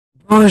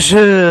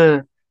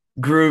Bonjour,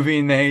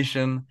 Groovy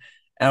Nation,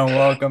 and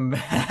welcome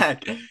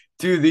back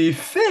to the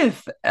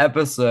fifth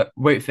episode.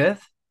 Wait,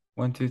 fifth?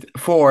 One, two,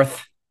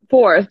 fourth.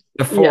 Fourth,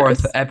 The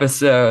fourth yes.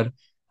 episode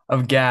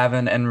of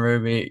Gavin and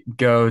Ruby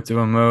Go to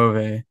a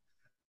Movie. Oh,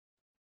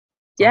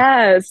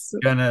 Yes.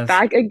 goodness.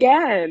 Back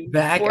again.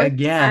 Back Fourth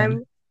again.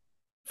 time.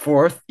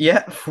 Fourth,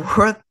 yeah,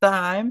 fourth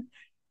time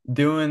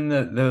doing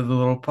the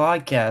little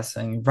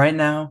podcasting. Right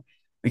now,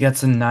 we got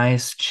some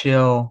nice,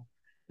 chill,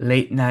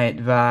 late night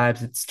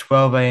vibes. It's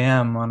 12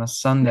 a.m. on a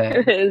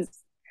Sunday. It is.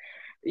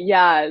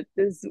 Yeah,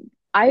 this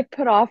I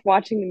put off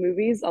watching the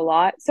movies a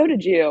lot. So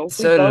did you.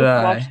 We So did both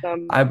watched I.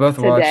 them I both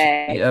watched,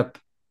 today, yep,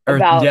 or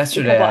about a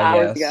yesterday, couple I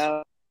hours guess.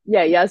 ago.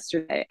 Yeah,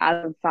 yesterday,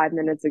 out of 5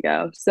 minutes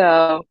ago.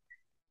 So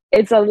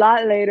it's a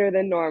lot later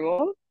than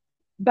normal,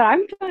 but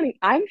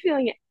I'm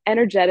feeling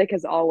energetic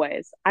as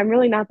always. I'm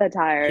really not that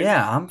tired.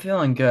 Yeah, I'm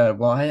feeling good.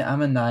 Well,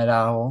 I'm a night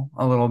owl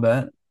a little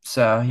bit,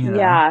 so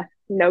Yeah,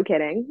 no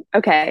kidding.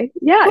 Okay.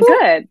 Yeah, Woo!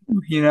 good.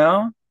 You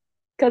know,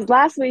 Because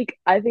last week,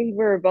 I think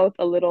we were both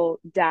a little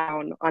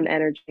down on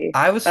energy,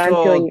 I was but I'm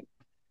told feeling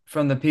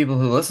from the people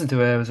who listened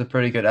to it, it was a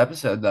pretty good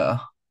episode, though.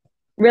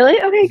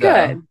 really okay. So,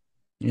 Good,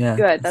 yeah,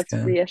 good. that's That's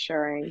good.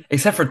 reassuring.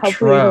 Except for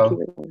Hopefully, we can keep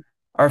Tro, it going.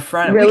 our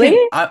friend. We Really?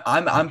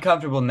 can. I'm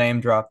comfortable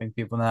name dropping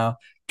people now.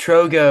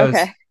 Tro goes,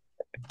 Okay.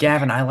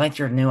 Gavin, I liked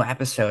your new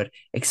episode,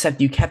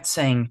 except you kept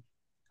saying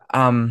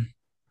um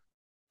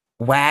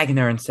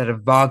Wagner instead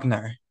of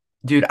Wagner.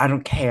 Dude, I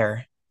don't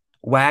care.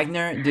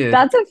 Wagner, dude.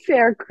 That's a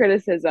fair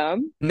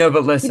criticism. No,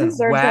 but He listen,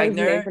 deserves to have his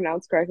name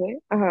pronounced correctly.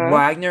 Uh-huh.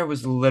 Wagner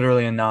was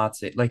literally a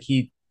Nazi. Like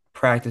he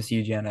practiced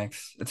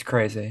eugenics. It's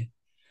crazy.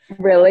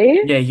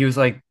 Really? Yeah, he was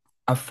like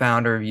a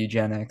founder of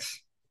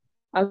eugenics.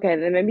 Okay,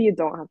 then maybe you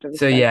don't have to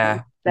So respect him.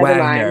 yeah, Never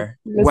mind.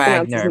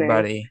 Mispronounce his name.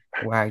 Buddy,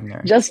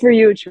 Wagner. Just for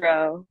you,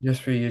 Tro.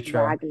 Just for you,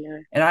 Tro.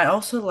 Wagner. And I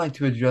also like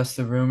to address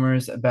the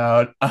rumors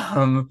about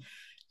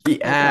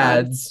the Oh God.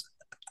 ads.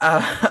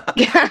 Uh,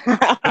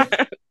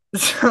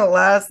 so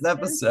last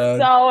episode,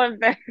 So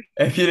embarrassing.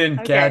 if you didn't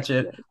Okay. catch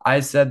it, I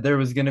said there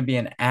was gonna be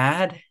an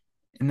ad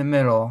in the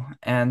middle,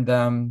 and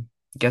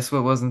guess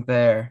what wasn't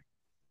there?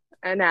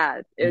 An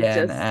ad. It Yeah,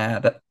 an just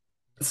ad.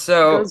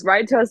 So goes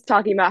right to us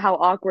talking about how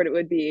awkward it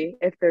would be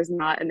if there's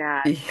not an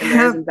ad, and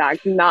there is yeah, in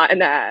fact not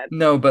an ad.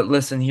 no, but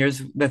listen,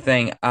 here's the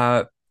thing.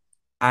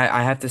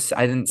 I have to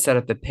I didn't set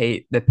up the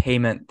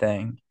payment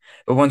thing.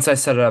 But once I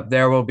set it up,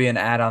 there will be an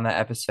ad on that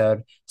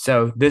episode.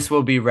 So this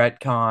will be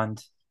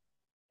retconned.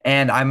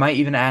 And I might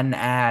even add an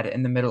ad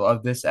in the middle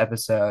of this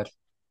episode.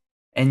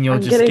 And you'll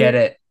I'm just get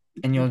getting it.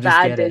 And you'll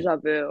just bad get it. deja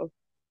vu.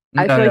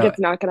 I No, feel like no. it's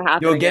not gonna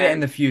happen You'll get it in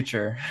the again.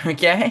 future.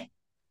 Okay?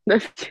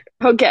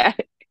 Okay.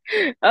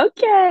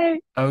 Okay.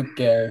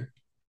 Okay.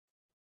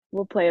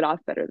 We'll play it off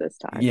better this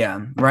time.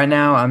 Yeah. Right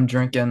now I'm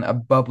drinking a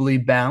bubbly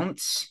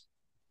bounce.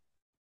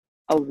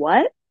 A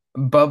what?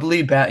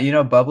 Bubbly bounce. You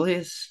know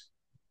bubblies?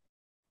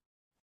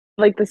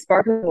 Like the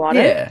sparkling water?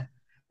 Yeah.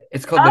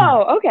 It's called the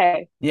Oh,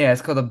 okay. Yeah,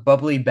 it's called a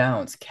bubbly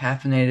bounce,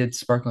 caffeinated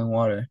sparkling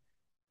water.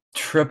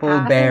 Triple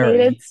Caffeinated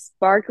berry.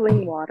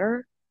 sparkling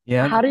water?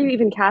 Yeah, How do you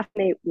even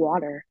caffeinate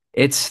water?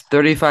 it's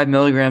 35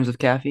 milligrams of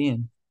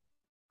caffeine.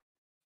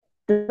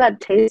 Does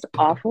that taste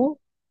awful?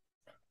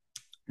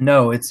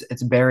 No,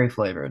 it's berry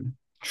flavored.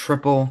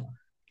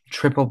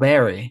 Triple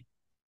berry.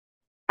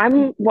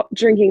 I'm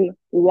drinking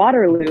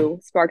Waterloo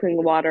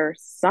sparkling water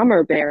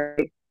summer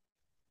berry.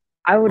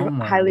 I would Oh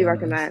my highly goodness.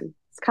 recommend.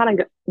 It's kind of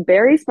good.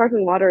 Berry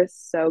sparkling water is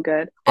so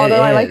good. It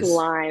Although I like is.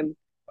 lime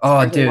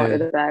Oh, sparkling water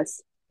the dude.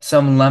 best.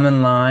 Some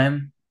lemon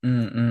lime.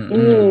 Mm-mm-mm.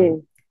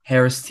 Mm,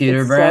 Harris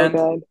Teeter it's so brand.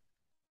 good.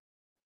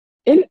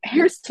 In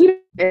Harris Teeter,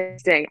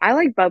 interesting. I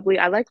like bubbly.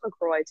 I like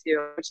LaCroix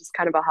too, which is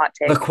kind of a hot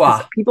La take because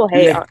quoi? people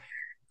hate.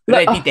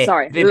 Le, Oh, Repite.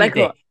 sorry,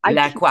 LaCroix. Repite.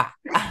 La quoi?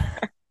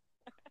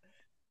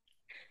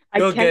 I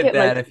You'll can't get get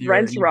that like if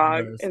French you go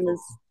wrong to in school.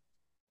 this.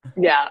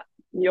 Yeah,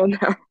 you'll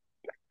know.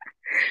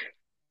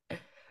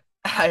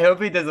 I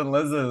hope he doesn't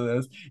listen to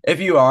this. If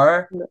you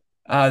are,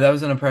 that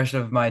was an impression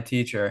of my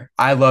teacher.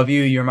 I love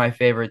you. You're my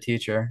favorite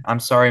teacher. I'm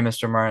sorry,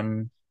 Mr.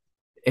 Martin,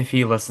 if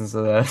he listens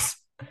to this.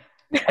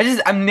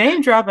 I'm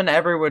name dropping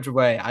every which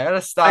way. I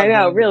gotta I stop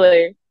know, doing that.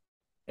 really.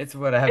 It's It's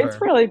whatever.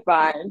 really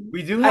fine.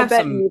 We do I have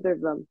bet some neither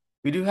of them.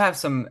 we do have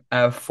some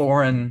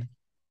foreign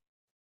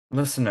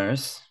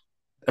listeners,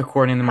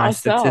 according to my How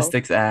so?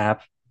 statistics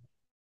app.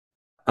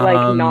 Like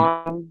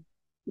Um,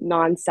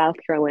 non South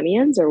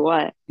Carolinians or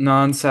what?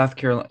 non-South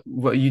Carolina.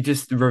 Well, you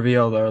just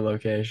revealed our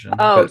location,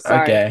 Oh, but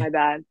sorry, okay. my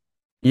bad.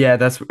 Yeah,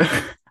 that's we're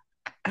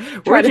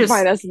Try to just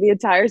find us in the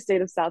entire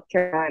state of South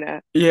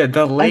Carolina. yeah,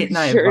 the I'm late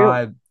night sure.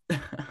 vibe.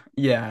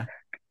 Yeah,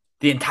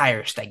 the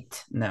entire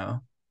state.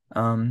 No.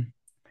 Um,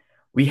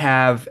 we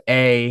have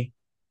a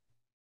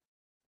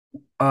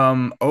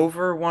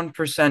over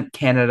 1%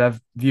 Canada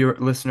viewer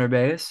listener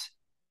base,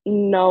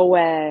 No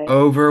way.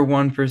 over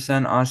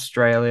 1%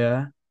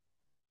 Australia.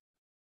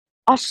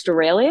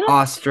 Australia?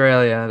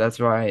 Australia, that's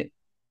right.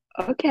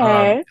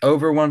 Okay.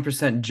 Over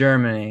 1%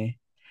 Germany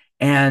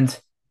and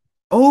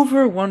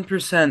over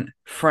 1%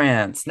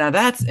 France. Now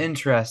that's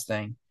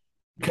interesting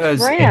Because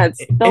France.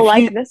 They'll if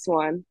like you this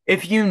one.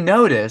 if you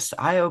notice,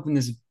 I opened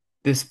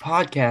this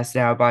podcast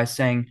out by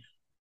saying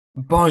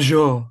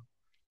bonjour.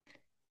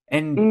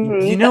 And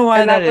do you know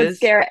why And that that would is?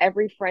 scare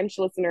every French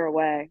listener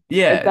away. It's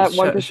Yeah, that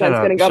shut 1% is going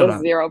to up, go shut to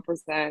up.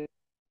 0%.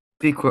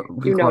 Be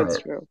You know it's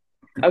quiet, true.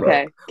 be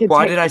quiet. Okay,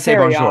 Why did I say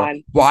carry bonjour?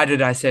 on. Why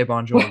did I say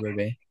bonjour,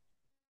 Ruby?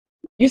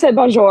 You said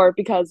bonjour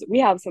because we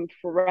have some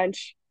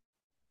French,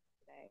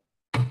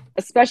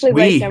 especially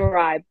Les We,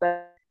 Samurai,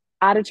 but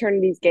At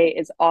Eternity's Gate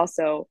is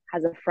also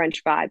has a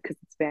French vibe because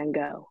it's Van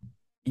Gogh.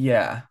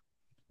 yeah.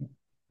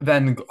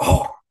 Van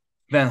Gogh,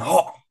 Van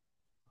Gogh,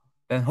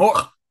 Van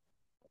Gogh,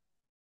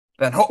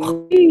 Van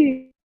Gogh.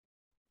 Wee.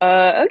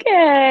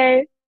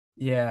 Okay.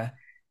 Yeah.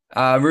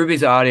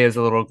 Ruby's audio is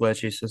a little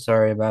glitchy, so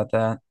sorry about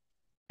that.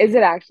 Is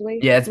it actually?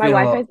 Yeah, it's My been a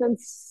Wi-Fi's little. been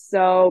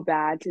so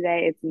bad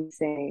today. It's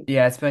insane.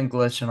 Yeah, it's been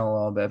glitching a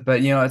little bit,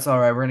 but it's all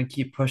right. We're gonna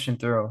keep pushing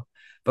through.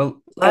 But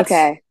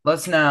Okay.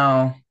 let's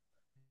now.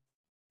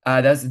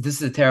 This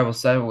is a terrible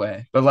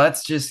segue, but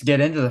let's just get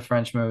into the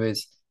French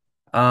movies.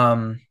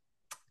 Um,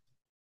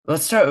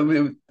 let's start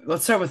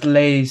with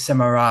Les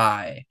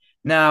Samurai.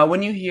 Now,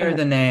 when you hear Uh,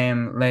 the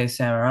name Les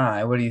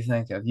Samurai, what do you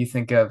think of? You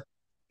think of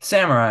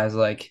samurais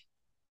like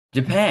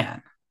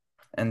Japan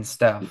and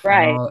stuff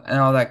right. and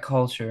all that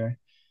culture.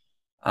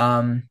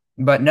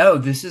 But no,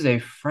 this is a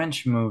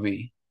French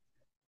movie,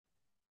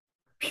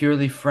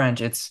 purely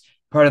French. It's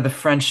part of the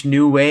French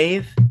New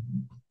Wave.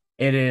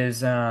 It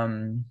is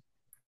in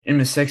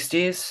the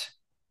 60s.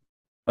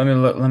 Let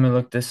me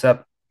look this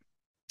up.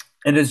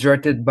 It is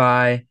directed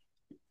by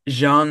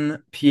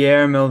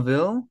Jean-Pierre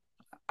Melville.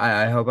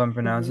 I hope I'm Hmm.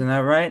 pronouncing that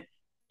right.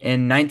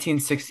 In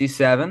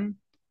 1967,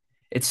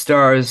 it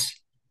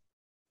stars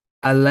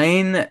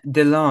Alain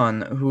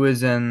Delon, who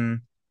is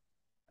in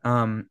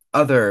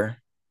other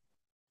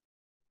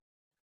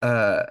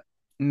uh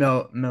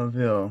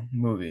Melville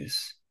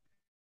movies.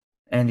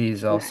 And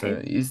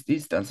Nice.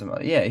 he's done some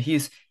other, yeah,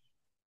 he's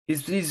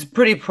a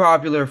pretty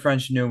popular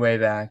French New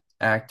Wave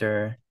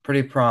actor,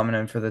 pretty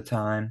prominent for the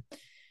time.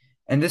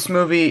 And this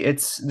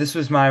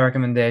was my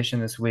recommendation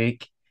this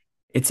week.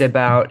 It's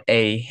about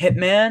a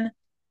hitman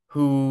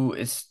who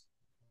is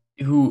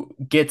who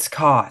gets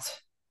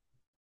caught,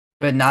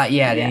 but not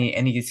yet, Yeah.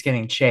 and he's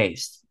getting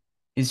chased.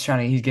 He's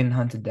getting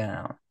hunted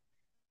down.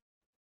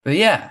 But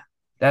yeah,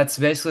 that's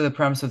basically the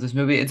premise of this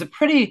movie. It's a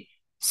pretty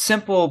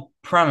simple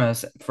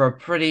premise for a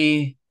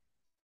pretty,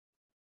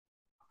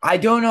 I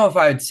don't know if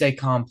I would say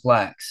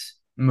complex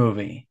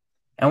movie.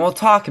 And we'll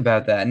talk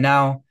about that.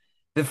 Now,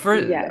 the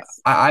first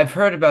Yes. I've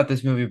heard about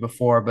this movie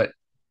before, but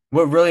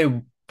what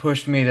really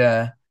pushed me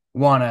to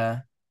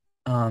wanna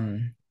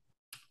um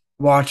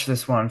watch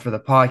this one for the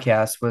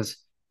podcast was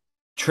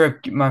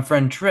my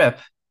friend Trip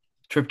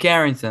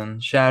Carrington.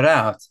 Shout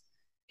out.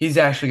 He's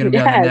actually gonna be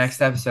on the Yes.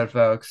 next episode,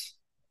 folks.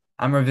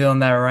 I'm revealing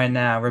that right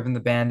now, ripping the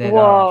band-aid off.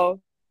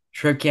 Whoa.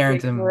 Trip Get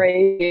Carrington,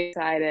 crazy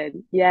excited.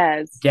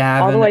 Yes. All the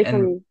Gavin, way and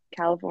from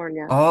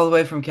California. all the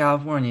way from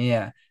California,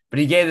 yeah. But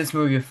he gave this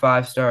movie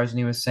 5 stars and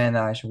he was saying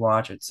that I should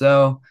watch it.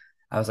 So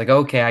I was like,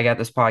 okay, I got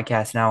this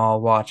podcast now,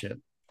 I'll watch it.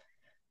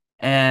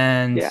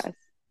 And Yes.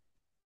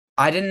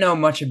 I didn't know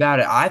much about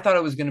it. I thought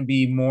it was gonna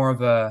be more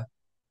of a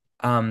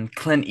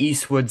Clint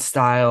Eastwood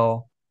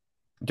style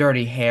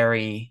Dirty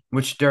Harry,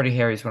 which Dirty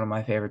Harry is one of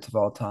my favorites of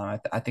all time.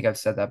 I think I've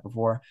said that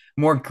before.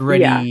 More Yeah.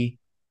 gritty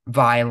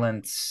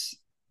violence,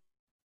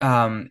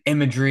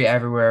 imagery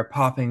everywhere,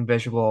 popping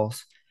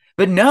visuals.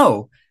 But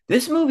no,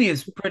 this movie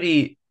is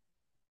pretty,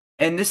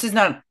 and this is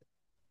not,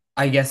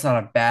 I guess,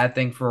 not a bad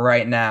thing for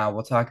right now.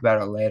 We'll talk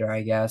about it later,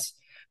 I guess.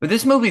 But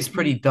this movie is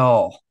pretty Mhm.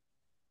 dull.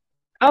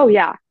 Oh,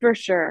 yeah, for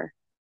sure.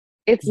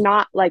 It's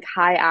not like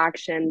high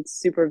action,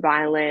 super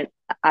violent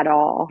at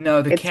all.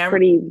 No, the It's camera,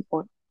 pretty,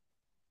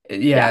 yeah.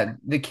 yeah,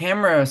 the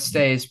camera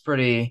stays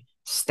pretty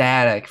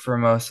static for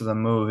most of the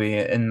movie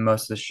in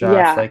most of the shots,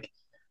 Yeah. like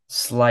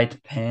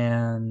slight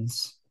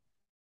pans.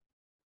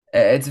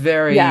 It's Yeah.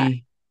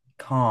 very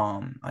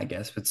calm, I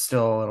guess, but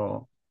still a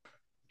little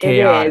It is.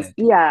 chaotic.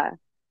 Yeah.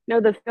 No,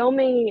 the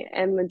filming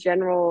and the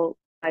general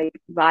like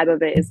vibe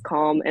of it is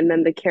calm. And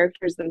then the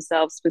characters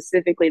themselves,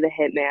 specifically the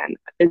hitman,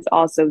 is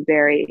also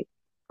very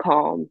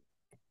calm,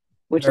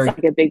 which is Very,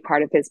 like a big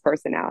part of his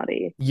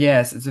personality.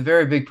 yes, it's a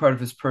very big part of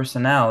his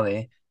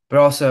personality, but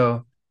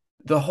also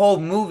the whole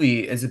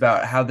movie is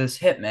about how this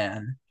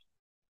hitman,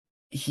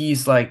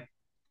 he's like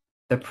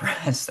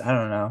depressed, I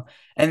don't know,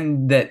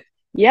 and that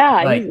Yeah,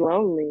 he's like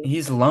lonely.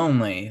 he's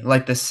lonely,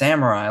 like the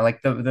samurai.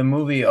 Like the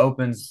movie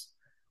opens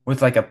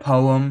with like a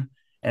poem,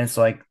 and it's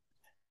like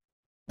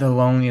the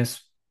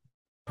loneliest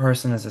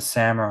person is a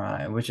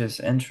samurai, which is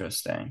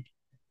interesting.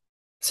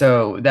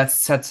 So that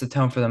sets the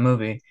tone for the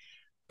movie.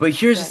 But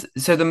Right.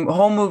 the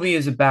whole movie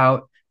is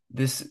about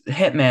this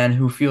hitman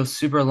who feels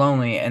super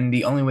lonely, and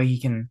the only way he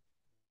can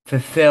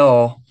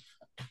fulfill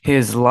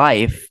his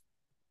life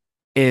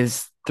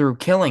is through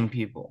killing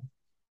people.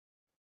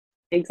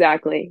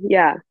 Exactly.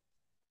 Yeah.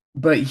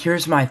 But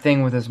here's my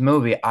thing with this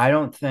movie. I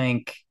don't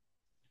think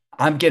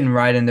I'm getting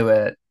right into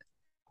it.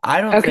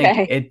 I don't think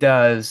Okay. it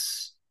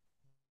does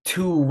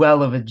too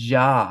well of a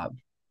job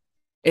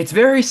It's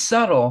very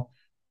subtle,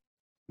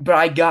 but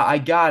I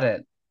got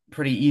it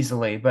pretty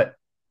easily. But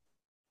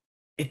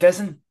it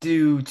doesn't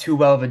do too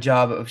well of a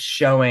job of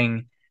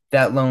showing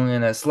that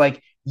loneliness.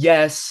 Like,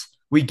 yes,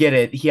 we get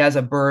it. He has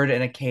a bird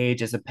in a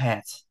cage as a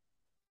pet.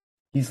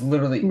 He's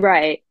literally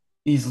Right.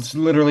 he's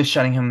literally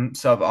shutting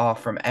himself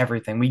off from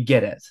everything. We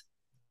get it.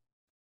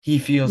 He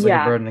feels like a Yeah.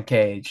 bird in a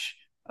cage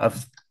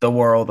of the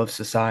world of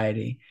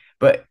society.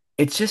 But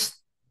it's just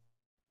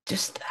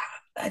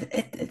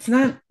it's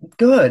not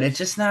good. It's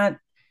just not.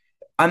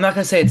 I'm not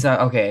gonna say it's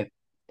not okay.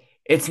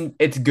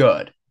 It's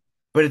good,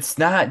 but it's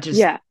not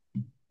just. Yeah.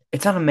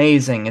 It's not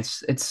amazing.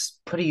 It's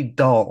pretty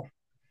dull.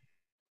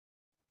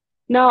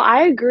 No,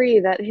 I agree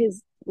that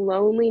his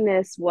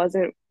loneliness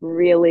wasn't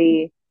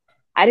really,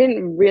 I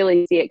didn't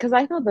really see it because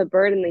I thought the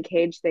bird in the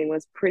cage thing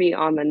was pretty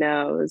on the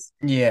nose.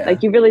 Like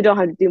Yeah, you really don't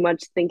have to do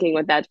much thinking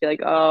with that to be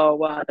like, oh,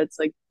 wow, that's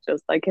like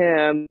just like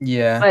him.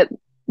 yeah, But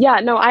yeah,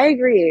 no, I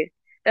agree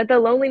that the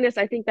loneliness,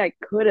 I think that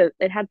could have,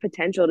 it had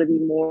potential to be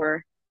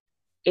more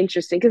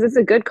interesting because it's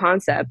a good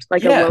concept,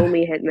 like a yeah.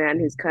 lonely hitman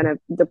who's kind of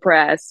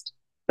depressed,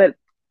 but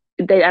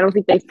I don't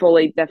think they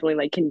fully definitely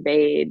like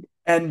conveyed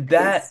And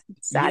that,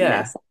 his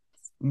yeah, sadness.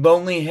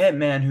 lonely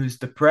hitman who's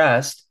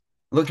depressed.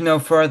 Look no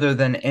further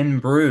than In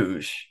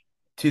Bruges,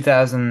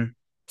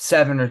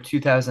 2007 or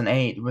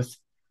 2008, with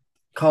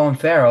Colin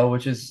Farrell,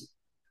 which is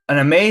an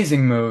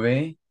amazing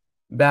movie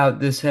about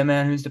this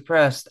hitman who's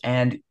depressed,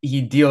 and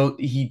he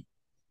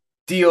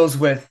deals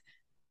with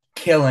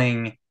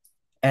killing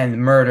and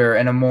murder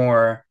in a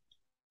more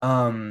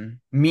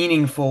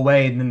meaningful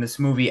way than this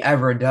movie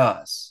ever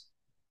does.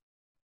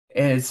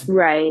 It's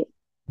Right.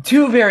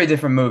 two very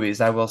different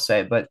movies, I will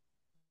say, but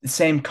the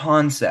same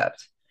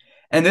concept.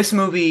 And this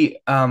movie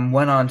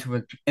went on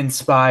to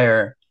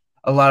inspire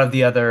a lot of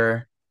the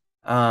other,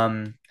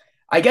 um,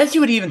 I guess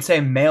you would even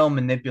say male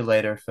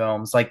manipulator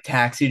films like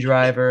Taxi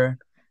Driver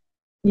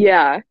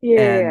Yeah. Yeah.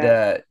 and Yeah.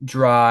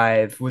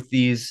 Drive with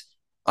these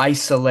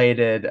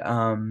isolated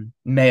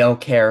male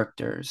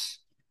characters.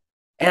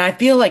 And I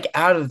feel like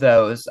out of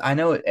those, I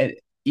know it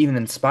even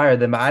inspired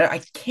them, but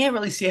I can't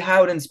really see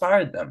how it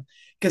inspired them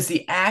because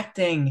the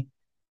acting,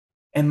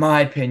 in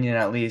my opinion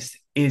at least,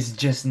 is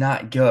just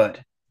not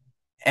good.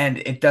 And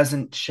it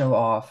doesn't show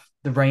off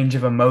the range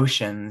of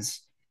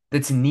emotions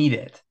that's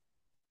needed.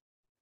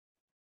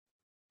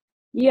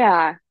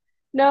 Yeah.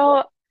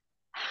 No,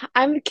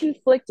 I'm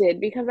conflicted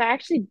because I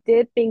actually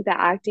did think the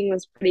acting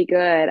was pretty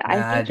good.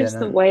 I Nah, I think just didn't.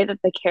 the way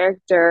that the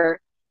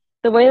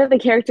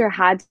character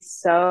had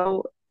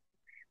so,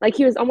 like,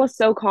 he was almost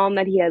so calm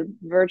that he had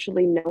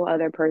virtually no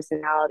other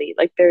personality.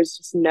 Like, there's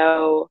just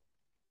no,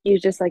 he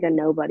was just like a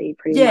nobody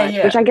pretty Yeah, much,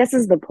 which yeah. I guess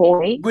is the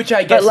point. Which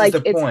I But guess is like,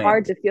 the it's point.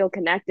 hard to feel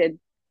connected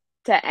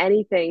to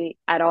anything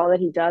at all that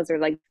he does or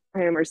like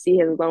him or see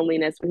his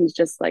loneliness when he's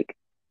just like,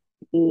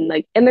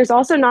 and there's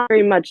also not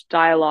very much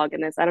dialogue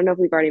in this. I don't know if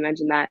we've already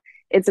mentioned that.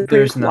 It's a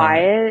pretty There's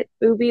not. quiet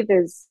movie. But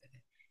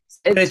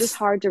It's just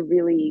hard to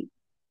really,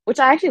 which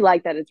I actually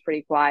like that it's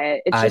pretty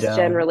quiet. It's I just don't.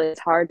 generally it's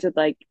hard to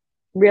like,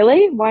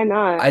 really? Why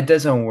not? It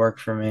doesn't work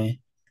for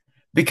me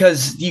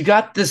because you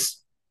got this.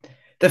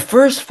 The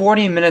first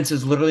 40 minutes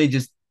is literally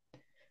just,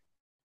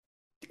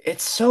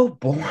 it's so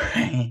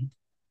boring.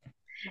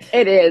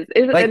 It is.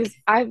 It Like, is.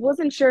 I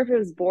wasn't sure if it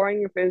was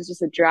boring or if it was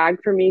just a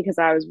drag for me because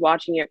I was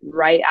watching it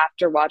right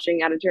after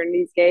watching At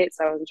Eternity's Gate,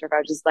 so I wasn't sure if I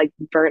was just like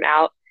burnt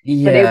out.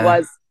 But it yeah,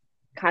 was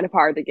kind of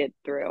hard to get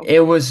through. it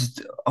was,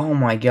 oh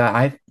my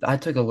God. I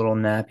took a little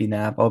nappy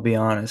nap, I'll be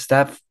honest.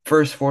 That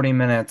first 40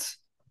 minutes,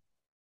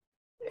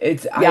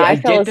 it's, Yeah, I I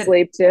fell get that,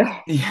 asleep too.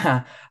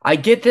 yeah, I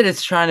get that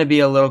it's trying to be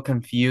a little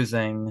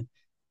confusing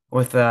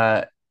with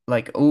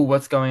like, oh,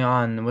 what's going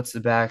on? What's the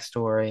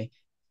backstory?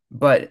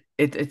 But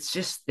it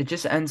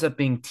just ends up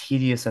being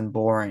tedious and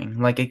boring.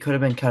 Like it could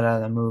have been cut out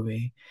of the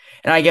movie.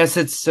 And I guess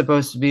it's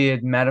supposed to be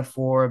a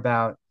metaphor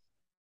about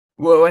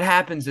what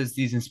happens is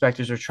these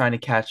inspectors are trying to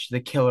catch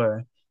the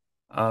killer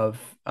of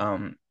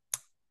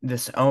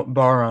this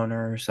bar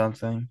owner or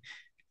something.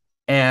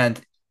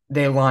 And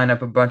they line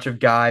up a bunch of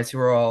guys who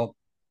are all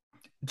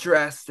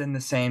dressed in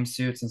the same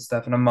suits and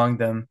stuff, and among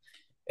them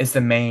is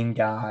the main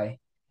guy.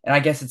 And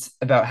I guess it's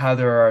about how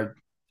there are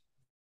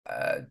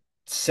uh,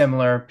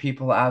 similar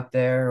people out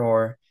there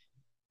or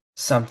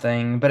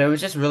something, but it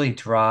was just really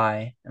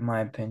dry, in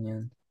my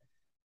opinion.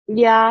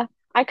 Yeah,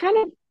 I kind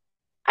of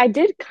I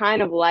did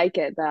kind of like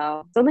it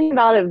though. Something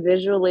about it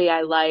visually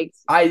I liked.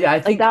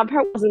 I Like think that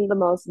part wasn't the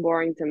most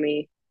boring to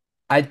me.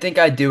 I think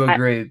I do I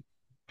agree.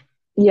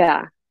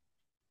 yeah.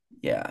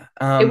 Yeah.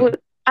 It was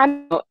I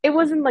don't know. It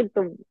wasn't like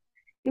the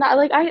not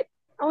like I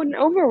oh and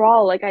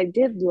overall like I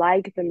did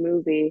like the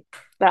movie,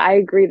 but I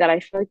agree that I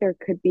feel like there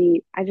could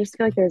be I just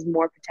feel like there's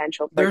more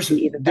potential for it to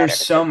be even There's better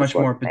so that just much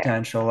more wasn't there.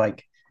 potential.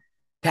 Like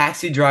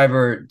Taxi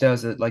Driver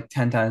does it like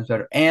 10 times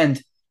better.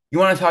 And you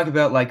want to talk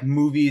about like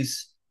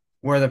movies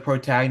where the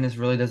protagonist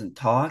really doesn't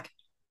talk?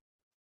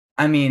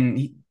 I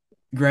mean,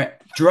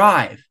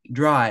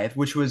 Drive,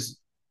 which was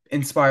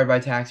inspired by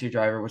Taxi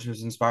Driver, which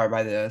was inspired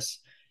by this.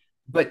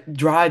 But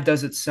Drive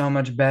does it so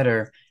much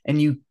better.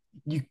 And you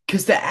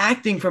because the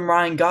acting from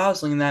Ryan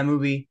Gosling in that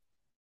movie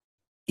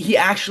he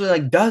actually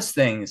like does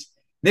things.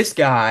 This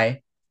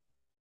guy,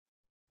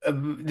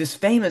 this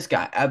famous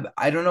guy,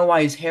 I don't know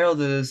why he's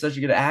heralded as such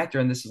a good actor,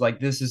 and this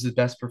is his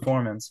best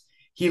performance.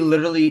 He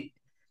literally,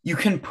 you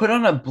can put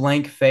on a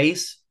blank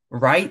face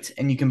right,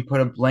 and you can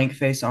put a blank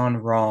face on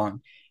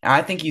wrong. And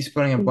I think he's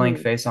putting a blank Mhm.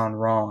 face on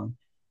wrong.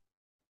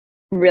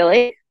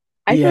 Really?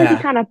 I feel like he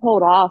Yeah, kind of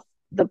pulled off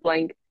the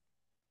blank.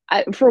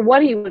 For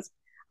what he was,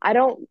 I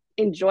don't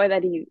enjoy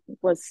that he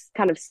was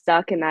kind of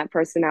stuck in that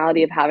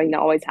personality of having to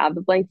always have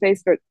the blank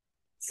face. But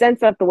since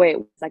that's the way it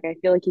was, like I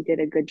feel like he did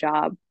a good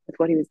job with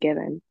what he was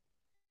given.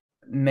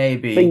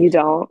 But maybe. you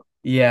don't.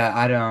 Yeah,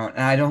 I don't.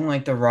 And I don't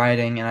like the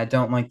writing and I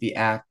don't like the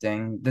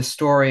acting. The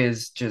story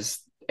is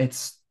just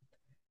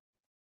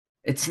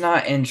it's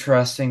not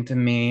interesting to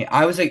me.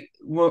 I was like,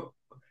 well,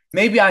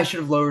 maybe I should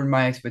have lowered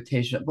my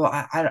expectation. Well,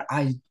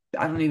 I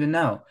don't even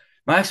know.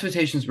 My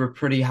expectations were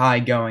pretty high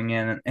going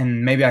in,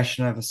 and maybe I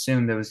shouldn't have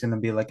assumed it was going to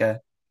be like a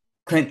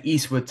Clint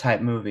Eastwood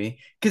type movie.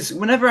 Because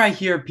whenever I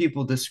hear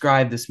people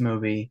describe this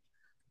movie,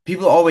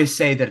 people always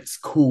say that it's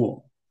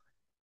cool.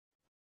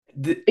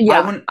 I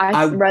Yeah, wouldn't,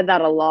 I read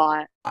that a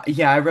lot.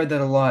 yeah, I read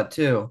that a lot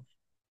too.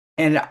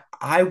 And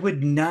I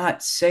would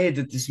not say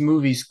that this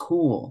movie's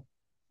cool.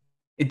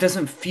 It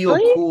doesn't feel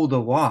Really? cool to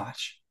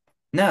watch.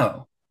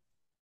 No.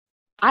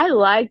 I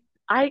like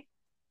I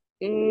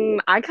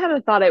I kind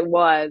of thought it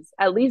was,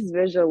 at least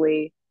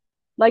visually.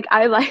 Like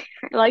I like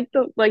I like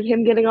the like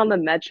him getting on the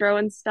metro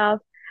and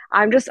stuff.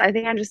 I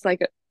think I'm just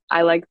like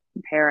I like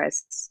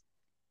Paris,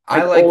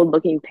 I like like old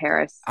looking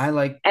Paris. I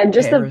like And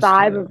just the Paris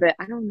vibe too. of it.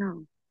 I don't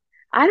know.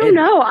 I don't It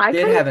know.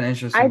 did have an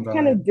I interesting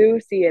kind of vibe. do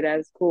see it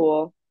as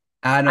cool.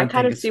 I I don't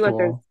kind think of it's see what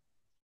there's cool.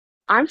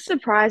 I'm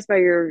surprised by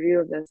your review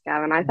of this,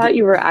 Gavin. I thought The,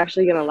 you were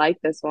actually gonna like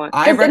this one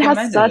I because it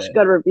has recommended such it.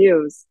 good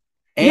reviews.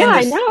 Yeah, And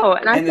I this know.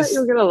 And I and thought you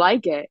were this gonna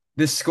like it.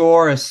 the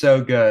score is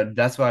so good.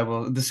 That's why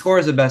the score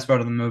is the best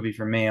part of the movie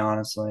for me,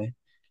 honestly.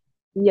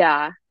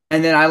 Yeah.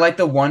 And then I like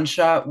the one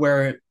shot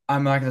where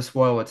I'm not going to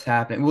spoil what's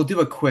happening. We'll do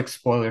a quick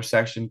spoiler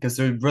section because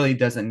there really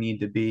doesn't need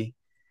to be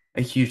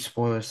a huge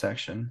spoiler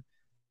section.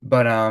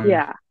 But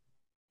Yeah.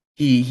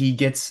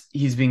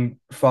 he's being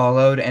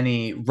followed and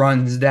he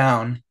runs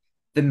down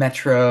the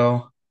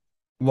metro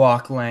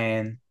walk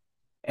lane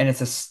and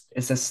it's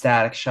a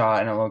static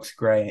shot and it looks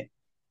great.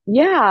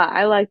 Yeah,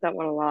 I like that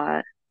one a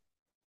lot.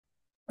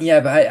 Yeah,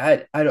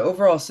 but I'd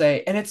overall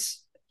say, and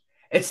it's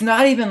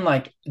not even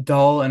like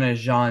dull in a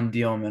Jean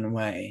Dielman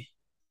way,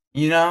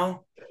 you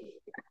know?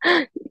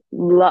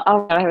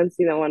 Oh, I haven't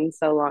seen that one in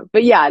so long.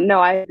 But yeah, no,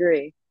 I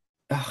agree.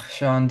 Ugh,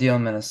 Sean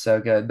Dielman is so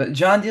good, but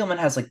John Dielman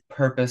has like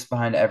purpose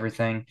behind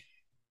everything,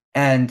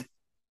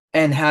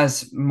 and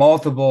has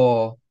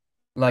multiple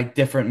like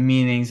different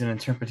meanings and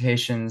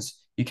interpretations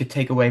you could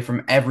take away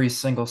from every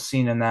single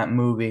scene in that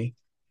movie.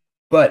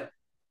 But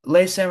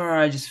Les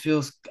Samurai just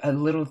feels a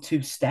little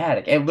too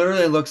static. It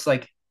looks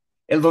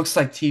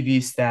like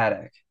TV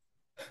static.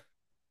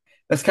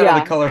 That's kind of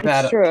the Yeah, color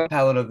it's true.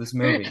 palette of this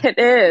movie. It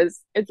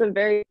is. It's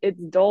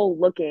dull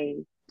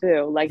looking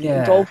too, like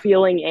dull Yeah,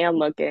 feeling and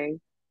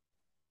looking.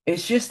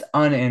 it's just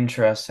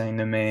uninteresting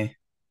to me.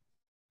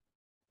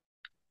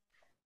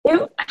 It,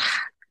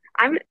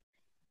 I'm,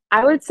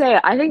 I would say,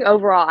 I think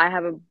overall I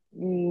have a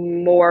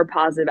more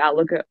positive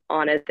outlook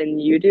on it than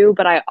you do,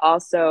 but I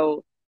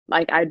also,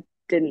 like, I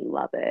didn't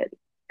love it.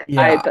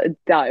 Yeah.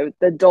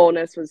 The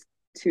dullness was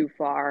too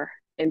far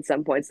in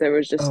some points. It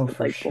was just Oh, for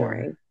like sure.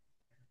 boring.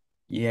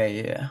 Yeah,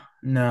 yeah.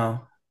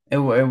 No, it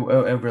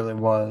really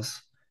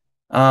was.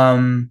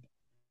 Um,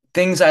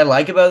 things I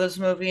like about this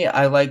movie,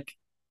 I like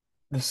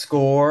the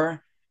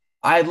score.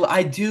 I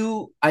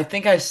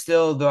think I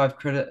still though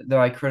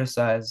I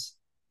criticize,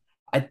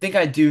 I think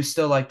I do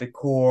still like the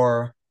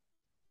core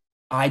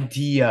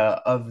idea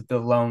of the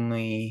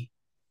lonely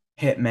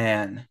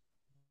hitman,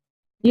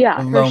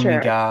 the Yeah, for lonely sure.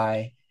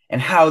 guy,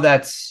 and how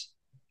that's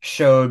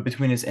showed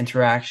between his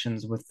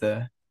interactions with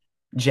the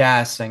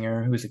jazz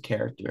singer who's a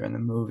character in the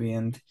movie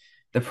and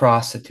the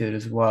prostitute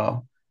as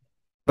well.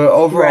 But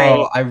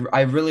overall, Right.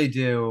 I really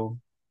do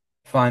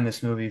find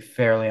this movie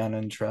fairly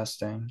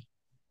uninteresting.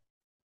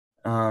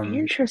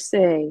 Um,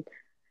 Interesting.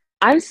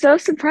 I'm so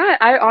surprised.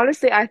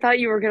 I thought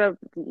you were gonna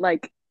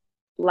like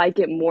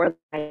it more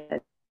than I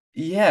did.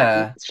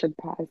 I'm yeah,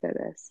 surprised at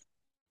this.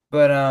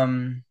 but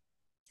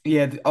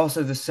yeah.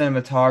 Also the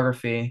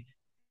cinematography,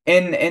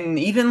 and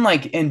even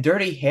like in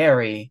Dirty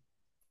Harry,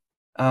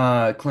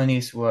 Clint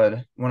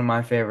Eastwood, one of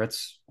my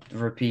favorites,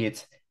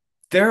 repeat.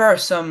 There are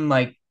some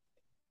like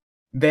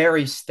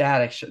very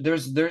static.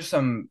 There's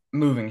some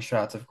moving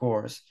shots, of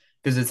course,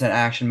 because it's an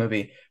action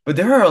movie, but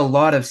there are a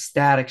lot of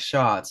static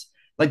shots.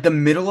 Like the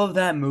middle of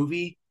that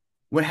movie,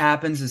 what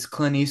happens is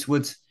Clint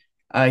Eastwood's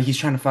he's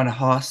trying to find a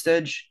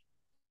hostage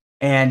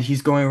and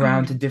he's going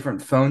around to Mm.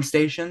 different phone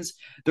stations.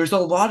 There's a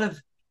lot of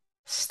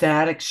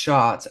static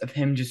shots of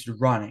him just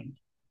running.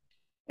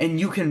 And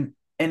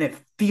it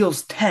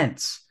feels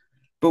tense.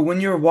 But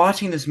when you're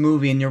watching this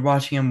movie and you're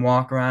watching him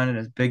walk around in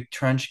his big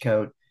trench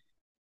coat,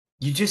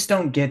 you just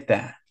don't get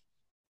that.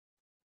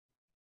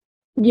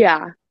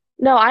 Yeah.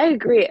 No, I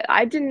agree.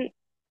 I didn't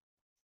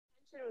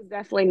was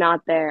definitely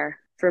not there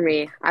for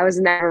me. I was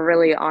never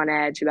really on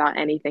edge about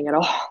anything at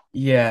all.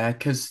 Yeah,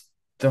 because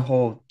the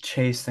whole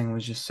chase thing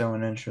was just so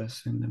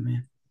uninteresting to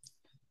me.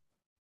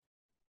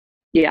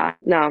 Yeah,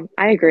 no,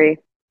 I agree.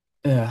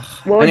 Ugh.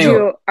 What would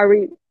Anyway,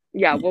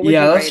 yeah, what would yeah,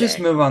 you let's rate just it?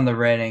 move on the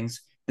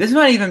ratings. This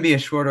might even be a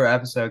shorter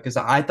episode because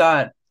I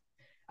thought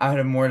I would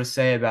have more to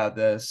say about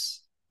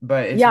this,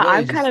 but it's Yeah,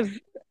 really just,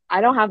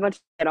 I don't have much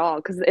at all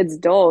because it's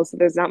dull, so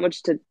there's not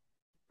much to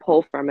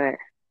pull from it.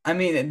 I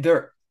mean,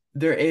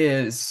 there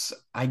is,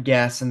 I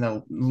guess, in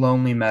the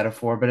lonely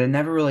metaphor, but it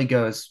never really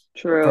goes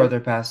True. further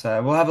past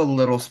that. We'll have a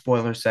little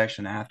spoiler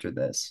section after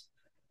this.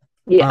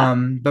 Yeah.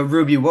 But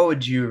Ruby, what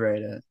would you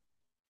rate it?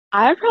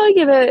 I'd probably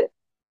give it,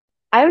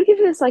 I would give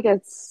this like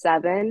a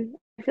seven.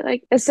 I feel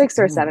like a six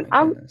or a Oh seven. my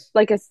I'm goodness.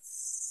 like a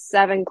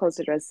seven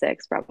closer to a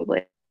six,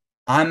 probably.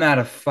 I'm at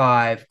a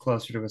five,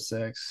 closer to a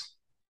six.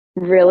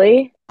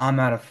 Really? I'm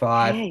at a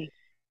five. Dang.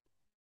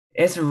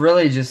 It's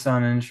really just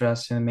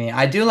uninteresting to me.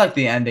 I do like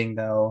the ending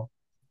though,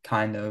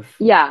 kind of,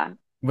 Yeah.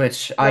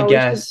 which I No, we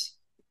should. guess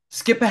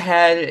skip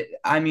ahead.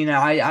 I mean,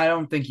 I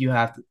don't think you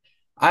have to.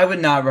 I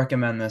would not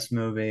recommend this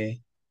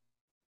movie.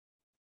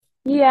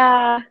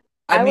 Yeah,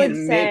 I I would mean,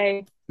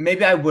 say,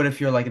 maybe I would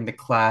if you're like into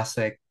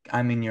classic.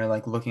 I mean, you're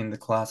like looking into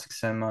classic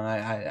cinema.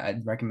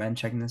 I'd recommend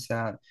checking this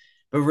out.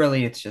 But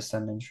really, it's just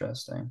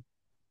uninteresting.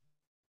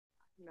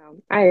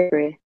 no, I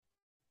agree.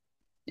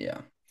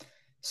 Yeah.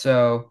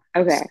 So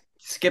Okay.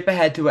 skip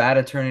ahead to At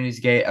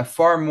Eternity's Gate, a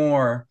far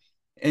more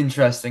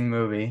interesting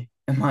movie,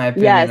 in my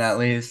opinion, at Yes.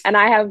 least. And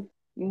I have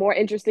more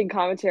interesting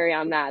commentary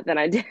on that than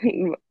I did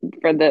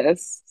for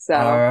this. So,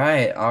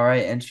 All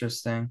right,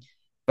 interesting.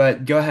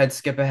 But go ahead,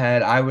 skip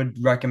ahead. I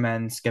would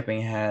recommend skipping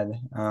ahead.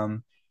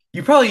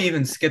 You probably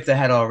even skipped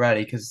ahead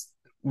already because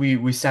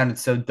we sounded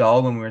so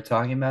dull when we were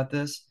talking about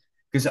this.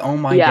 Because oh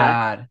my yeah,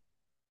 God,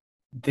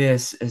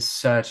 this is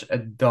such a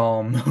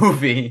dull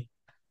movie.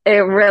 it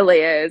really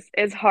is.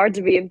 It's hard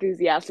to be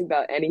enthusiastic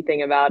about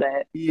anything about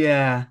it.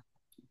 Yeah.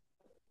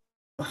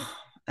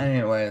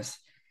 Anyways,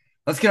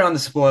 let's get on the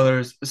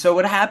spoilers. So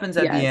what happens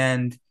at the Yes.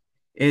 end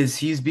is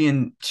he's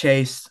being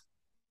chased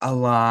a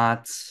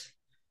lot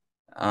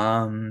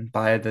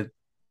by the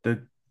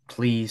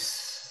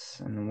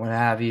police and what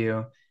have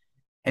you.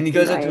 And he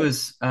goes up to Right.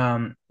 his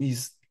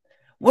he's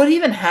what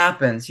even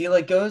happens? He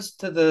like goes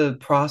to the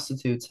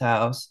prostitute's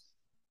house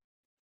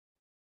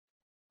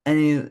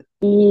and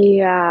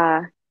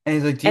Yeah.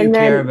 he's like, "Do you And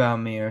care then, about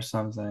me or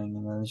something?"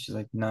 And then she's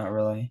like, "Not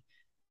really."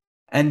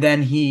 And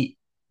then he's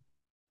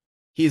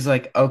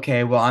like,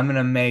 "Okay, well, I'm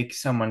gonna make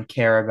someone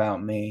care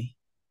about me."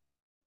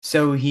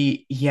 So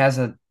he has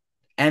a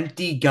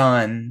empty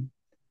gun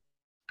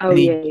oh, and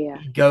yeah,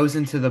 yeah. he goes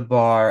into the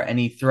bar and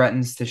he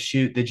threatens to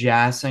shoot the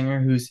jazz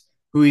singer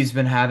who he's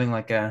been having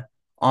like a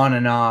on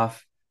and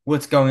off.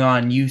 What's going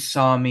on? You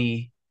saw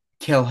me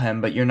kill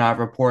him, but you're not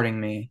reporting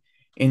me.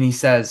 And he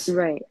says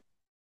Right.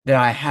 that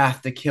I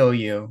have to kill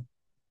you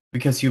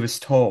because he was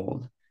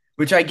told,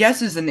 which I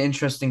guess is an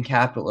interesting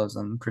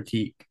capitalism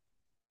critique.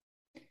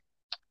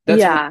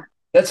 That's what Yeah.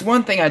 that's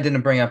one thing I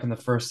didn't bring up in the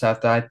first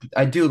half that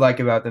I do like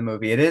about the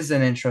movie. It is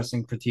an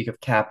interesting critique of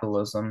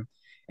capitalism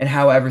and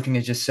how everything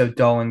is just so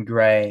dull and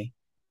gray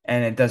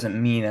and it doesn't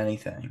mean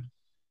anything.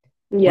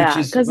 Which Yeah.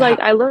 is Because, like,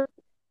 how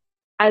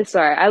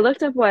I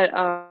looked up what,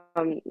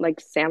 like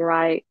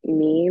samurai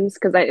means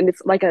because and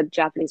it's like a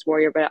Japanese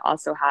warrior, but it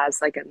also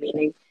has like a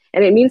meaning.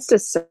 And it means to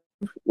serve,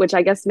 which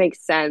I guess makes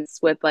sense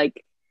with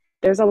like,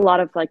 there's a lot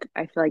of like,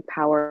 I feel like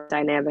power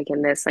dynamic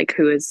in this, like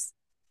who is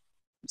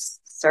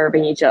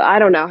serving each other. I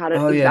don't know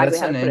oh yeah, exactly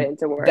how to put it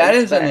into that words,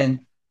 is an but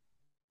in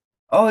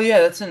oh yeah,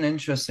 that's an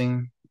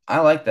interesting I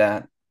like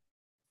that.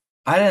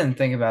 I didn't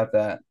think about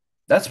that.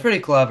 That's pretty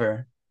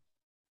clever.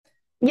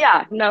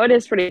 yeah, no, it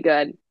is pretty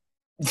good,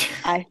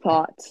 I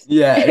thought.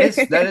 Yeah, it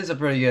is that is a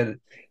pretty good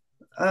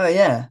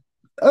yeah.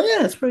 Oh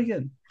yeah, that's pretty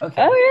good.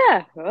 Okay. Oh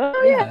yeah.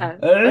 Oh Yeah. yeah.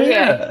 Okay.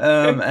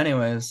 Yeah.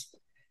 Anyways.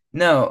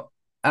 No.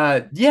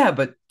 Yeah,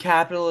 but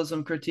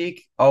capitalism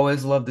critique,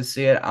 always love to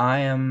see it.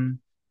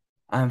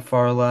 I'm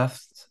far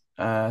left.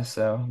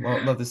 So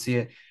love to see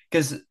it.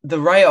 Because the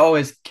right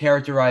always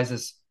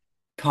characterizes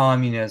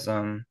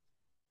communism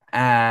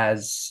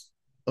as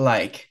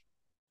like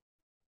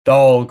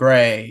dull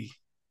gray,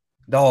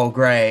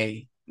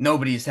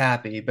 nobody's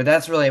happy. But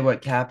that's really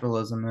what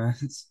capitalism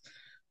is.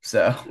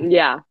 So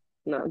Yeah.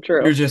 No,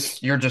 true.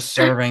 you're just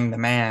serving the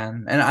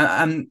man. And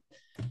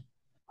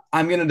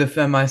I'm gonna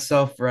defend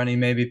myself for any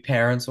maybe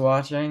parents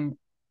watching.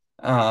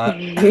 Uh,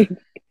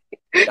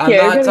 I'm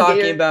Yeah, you're not gonna get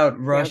talking your about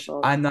Rush.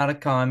 canceled. I'm not a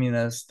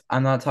communist.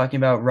 I'm not talking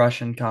about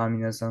Russian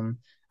communism.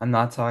 I'm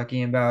not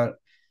talking about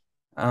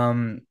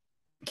um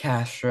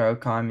Castro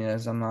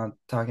communism. I'm not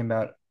talking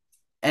about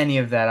any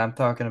of that. I'm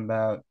talking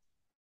about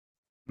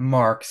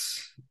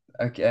Marx.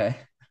 Okay.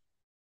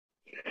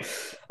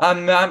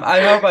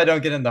 I hope I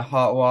don't get into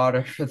hot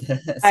water for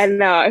I this.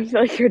 know. I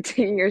feel like you're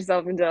digging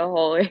yourself into a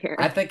hole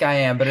I here. think I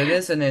am, but it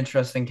is an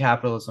interesting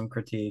capitalism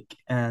critique,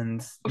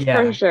 and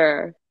For yeah.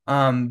 sure.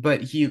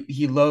 But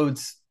he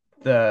loads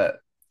the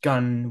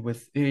gun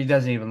with he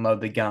doesn't even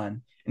load the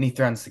gun, and he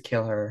threatens to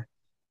kill her.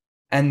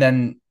 and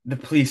then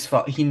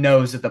he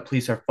knows that the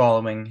police are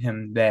following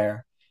him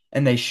there,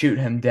 and they shoot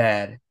him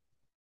dead,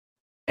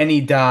 and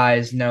he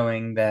dies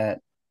knowing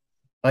that,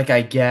 like,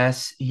 I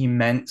guess he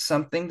meant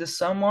something to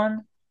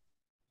someone.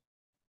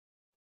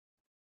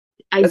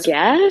 I That's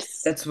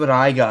guess. that's what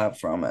I got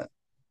from it.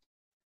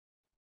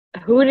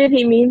 Who did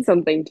he mean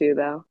something to,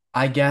 though?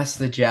 I guess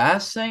the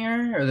jazz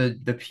singer or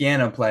the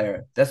piano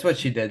player. That's what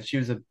she did. She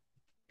was a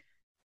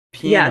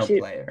Yeah, piano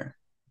she. player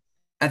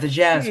at the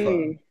jazz Hmm.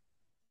 club.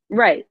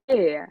 Right. Yeah,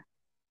 yeah, yeah.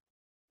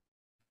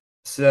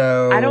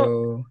 I don't.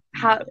 So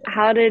yeah.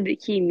 How did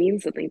he mean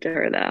something to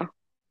her though?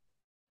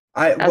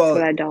 I That's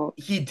what well, I don't.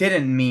 he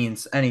didn't mean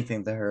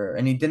anything to her,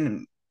 and he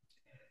didn't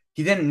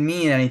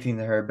mean anything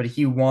to her, but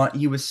he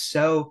was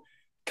so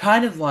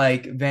kind of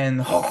like Van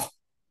Gogh.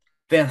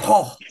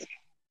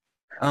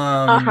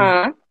 Um,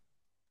 Uh-huh.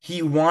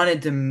 he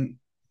wanted to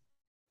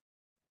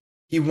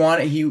he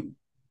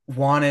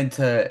wanted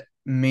to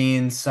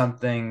mean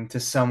something to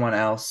someone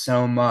else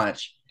so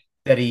much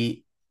that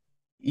he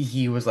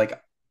was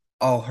like,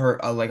 I'll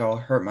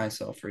hurt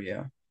myself for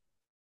you.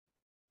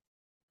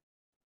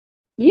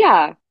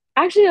 Yeah.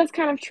 Actually, that's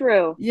kind of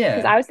true.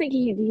 Because Yeah. I was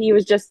thinking he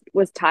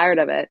was tired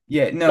of it,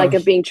 Yeah, no, like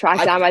of being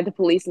tracked I down by the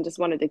police and just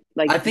wanted to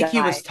like I think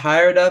he was die.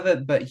 tired of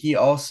it, but he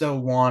also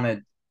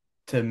wanted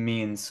to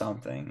mean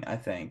something, I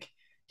think.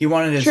 He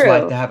wanted his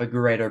life to True. have a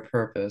greater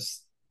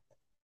purpose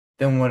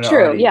than what it True.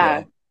 already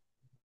Yeah. did.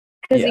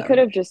 Because he Yeah, could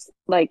have just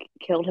like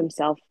killed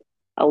himself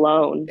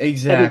alone,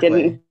 but he exactly.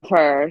 didn't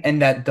first.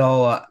 And that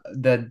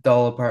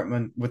dull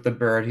apartment with the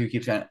bird who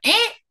keeps going,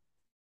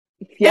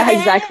 Yeah,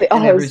 exactly.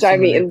 in Oh, it every was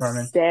driving scene of me the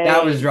apartment.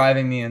 That was insane.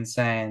 driving me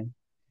insane.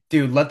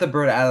 Dude, let the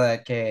bird out of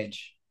that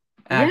cage.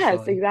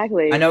 Yes, Actually.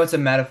 I exactly. know it's a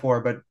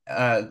metaphor, but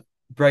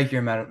mix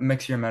your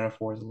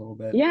metaphors a little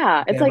bit.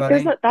 Yeah, it's Okay, like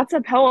buddy? that's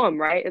a poem,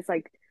 right? It's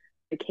like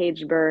the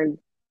cage bird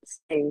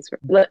sings.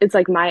 It's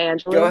like Maya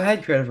Go Angelou,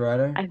 ahead, creative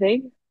writer. I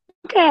think.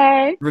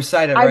 Okay.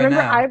 Recite it I right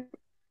remember now, I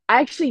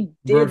actually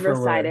did word for recite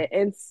word. it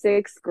in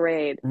sixth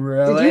grade.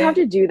 Did you have Really?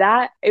 to do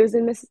that? It was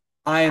in this,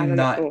 I I am don't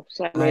know. not Oh,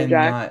 should I I name am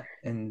drop? not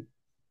in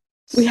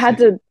We had six.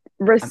 to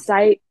I'm,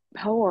 recite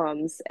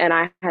poems and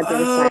I had to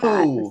recite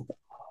that. It was oh,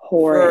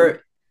 horrid.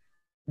 for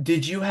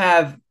did you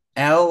have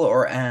L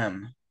or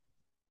M?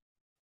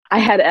 I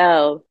had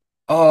L.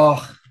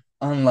 Oh,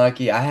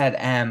 unlucky. I had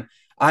M.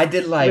 I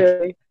did like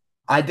Really?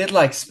 I did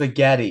like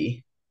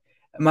spaghetti.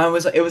 Mine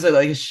was it was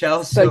like a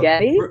shell. So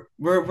Spaghetti?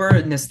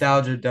 we're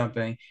nostalgia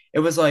dumping. It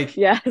was like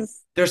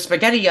Yes. there's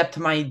spaghetti up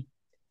to my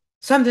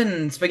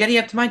something, spaghetti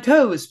up to my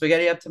toes,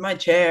 spaghetti up to my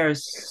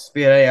chairs,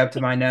 spaghetti up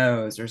to my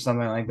nose, or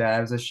something like that.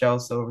 It was a Shel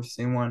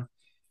Silverstein one,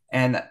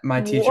 and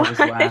my teacher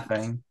was What?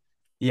 laughing.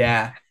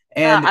 Yeah,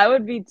 Yeah, and I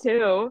would be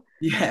too.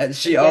 yeah,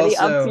 she Spaghetti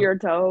up to also your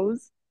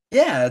toes.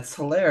 yeah, it's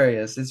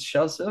hilarious. It's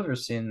Shel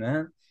Silverstein,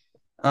 man.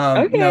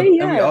 Okay, No,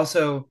 and we yeah.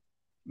 also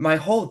my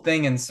whole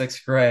thing in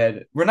sixth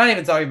grade. We're not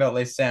even talking about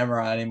Les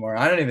Samurai anymore.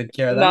 I don't even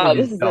care. That No, movie's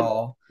this is a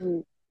dull.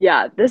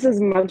 yeah, this is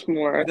much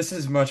more. This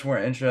is much more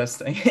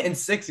interesting. In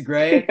sixth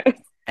grade,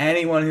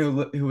 anyone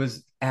who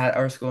was at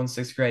our school in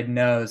sixth grade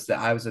knows that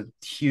I was a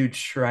huge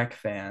Shrek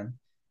fan,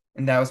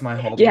 and that was my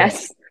whole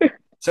bit. Yes.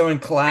 So in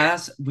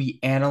class, we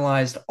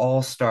analyzed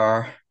All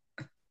Star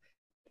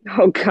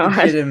Oh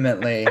God.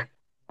 legitimately,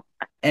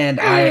 and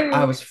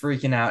I was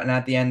freaking out. And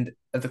at the end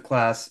of the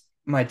class,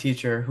 my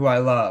teacher, who I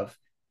love,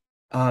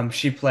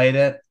 she played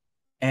it,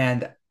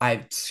 and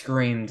I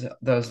screamed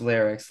those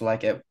lyrics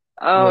like it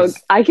Oh,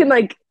 was. I can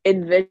like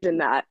envision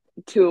that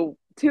too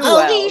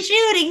Oh, these well.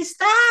 shooting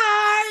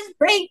stars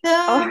break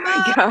Oh the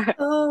my God.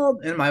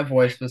 mold. And my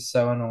voice was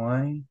so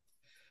annoying.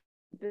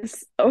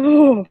 This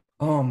oh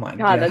Oh my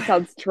God, God. that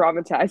sounds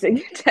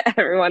traumatizing to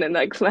everyone in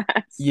that class.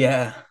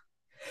 Yeah.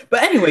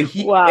 But anyway,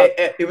 Wow.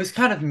 it was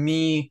kind of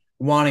me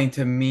wanting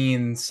to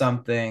mean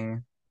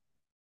something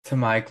to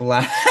my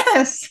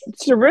class,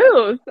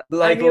 Truth.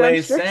 I like mean, I'm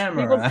Lay sure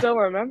people Samurai. still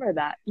remember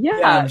that. Yeah,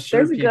 Yeah, I'm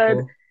sure there's a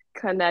good people.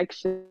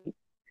 connection.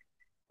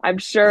 I'm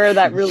sure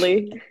that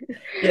really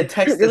Yeah,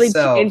 text to really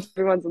self. changed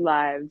everyone's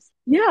lives.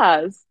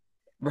 Yes,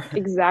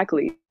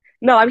 exactly.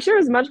 No, I'm sure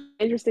it was much more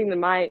interesting than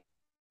my.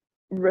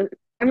 I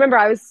remember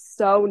I was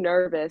so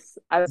nervous.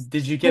 I was,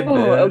 Did you get oh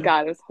booed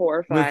God, it was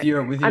with horrifying.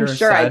 I'm your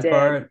sure I side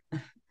did. part?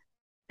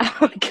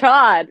 Oh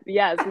God,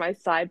 yes, my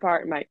side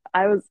part,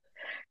 I was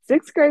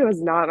sixth grade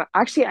was not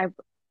actually I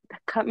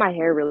cut my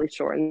hair really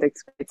short in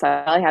sixth grade, so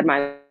I probably had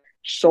my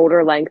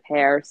shoulder length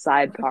hair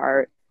side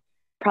part.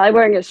 Probably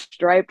wearing a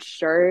striped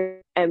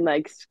shirt and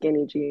like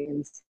skinny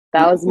jeans.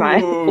 That was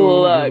my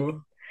look.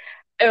 Ooh,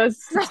 It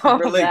was that's so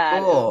really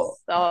bad. It was cool.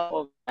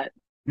 so bad.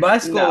 My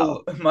No.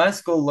 school, my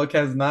school look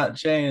has not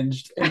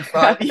changed in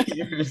 5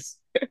 years.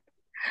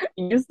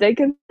 You stay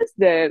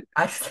consistent.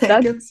 I stay That's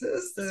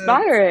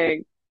consistent,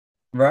 inspiring.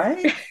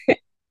 right?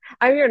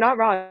 I mean, you're not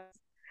wrong.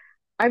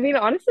 I mean,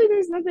 honestly,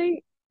 there's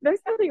nothing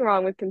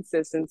wrong with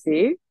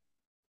consistency.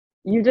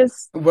 You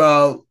just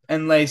Well,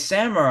 in Lay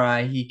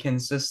Samurai, he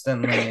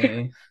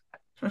consistently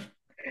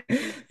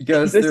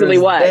goes through consistently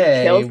his what?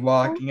 day Kills people?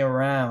 walking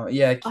around,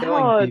 yeah,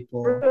 killing Oh,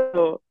 people.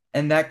 true.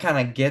 and that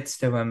kind of gets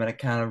to him and it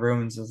kind of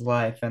ruins his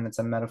life and it's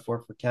a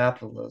metaphor for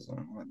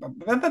capitalism.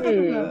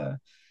 Hmm.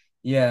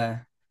 Yeah.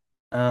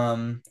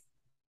 Um,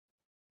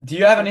 do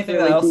you have That's anything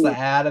really else to deep.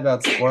 add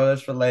about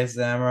spoilers for Lay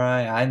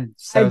Samurai? I'm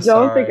I so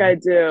don't think I sorry.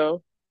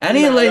 do.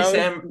 Any No, Lay that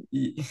was Sam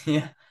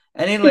yeah,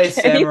 any Lay okay.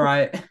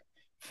 Samurai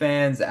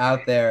fans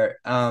out there,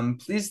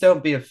 please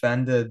don't be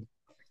offended.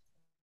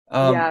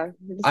 Um, Yeah,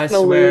 we're just I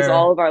gonna lose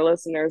all swear, of our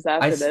listeners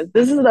I after s- this.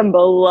 This is a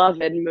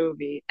beloved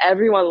movie.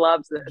 Everyone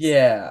loves this.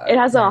 yeah, It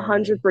has a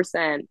hundred apparently.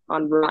 percent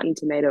on Rotten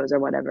Tomatoes or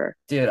whatever.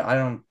 Dude, I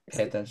don't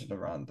pay attention to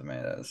Rotten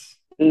Tomatoes.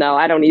 No,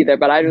 I don't either,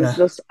 but I No. was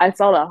just I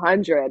saw the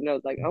 100 and I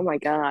was like, oh my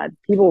God,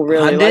 people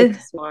really like 100?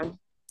 this one.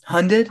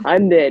 100?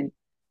 100.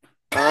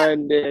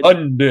 100.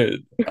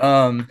 100.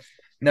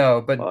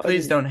 No, but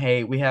please 100. don't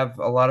hate. We have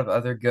a lot of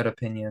other good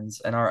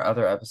opinions in our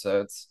other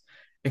episodes,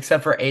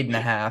 except for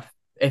 8.5.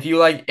 If you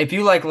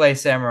like Lay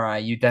Samurai,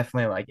 you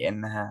definitely like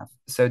 8.5.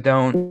 So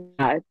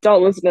Yeah,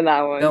 don't listen to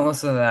that don't one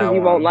listen to that because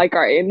you won't one. like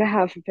our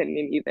 8.5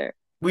 opinion either.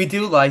 We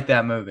do like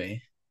that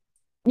movie,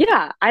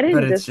 Yeah, I but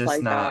didn't it's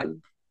just dislike that not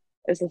one.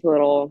 It's just a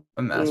little,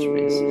 a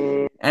masterpiece.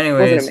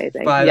 wasn't Anyways,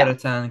 amazing. 5 out Yeah,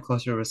 of 10,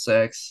 closer to a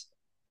 6.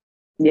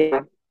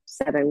 yeah,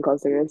 seven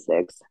closer to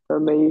six for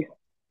me.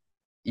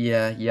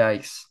 Yeah,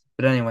 yikes.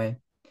 But anyway,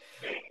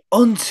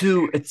 on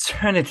to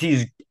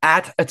Eternity's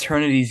At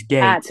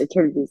Gate.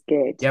 Eternity's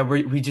Gate. Yeah,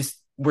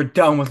 we're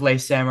done with Lay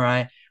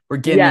Samurai. We're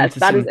getting Yes, into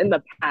that is some in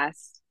the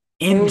past.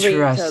 Moving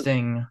to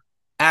interesting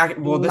act.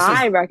 Well, this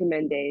my is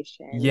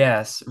recommendation.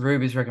 yes,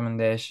 Ruby's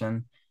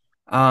recommendation.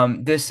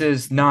 This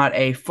is not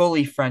a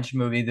fully French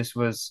movie.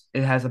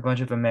 It has a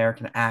bunch of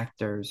American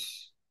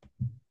actors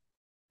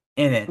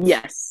in it.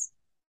 Yes,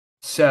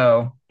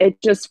 So it's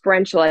just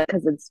French like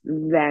because it's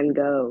Van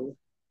Gogh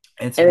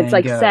it's and it's Van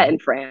like set Gogh. in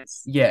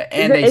France. Yeah,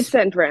 Is and it? It's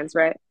set in France,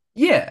 right?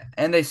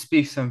 they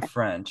speak some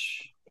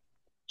French.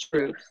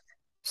 Truth.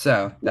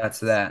 So that's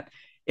Yes. that.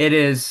 It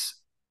is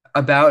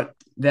about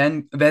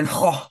Van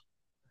Gogh.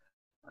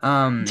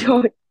 Um,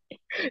 Don't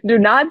do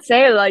not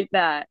say it like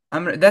that,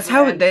 man. that's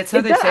how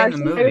Is they that say it in the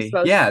actually how you're movie.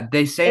 supposed? Yeah,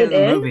 they say it It in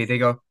the movie. is. They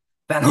go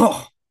Van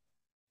Gogh.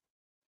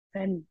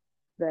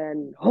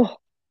 Then oh,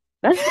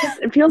 that's just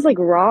it feels like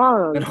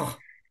Van wrong. Gogh.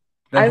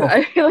 Van I Gogh.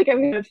 I feel like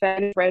I'm gonna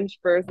offend a French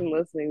person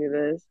listening to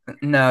this.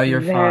 No,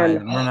 you're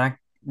Van fine.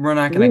 We're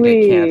not gonna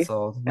get really.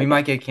 canceled. We Okay,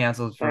 might get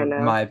canceled I for know.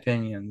 my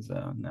opinions,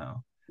 though.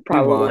 No,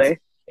 we won't. Probably.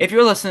 If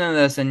you're listening to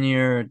this and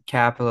you're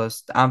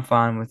capitalist, I'm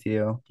fine with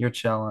you. You're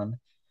chilling.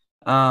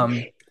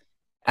 Um,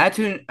 at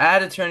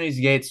Attorney's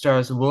Gate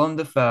stars Willem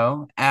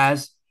Dafoe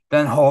as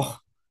Van Gogh.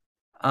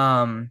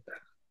 Um,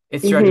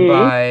 it's directed Mm-hmm.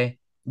 by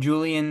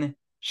Julian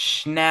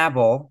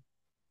Schnabel,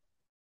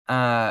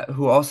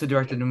 who also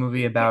directed a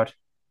movie about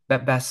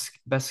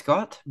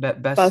Bescott,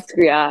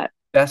 Basquiat.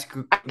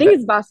 I think Be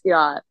it's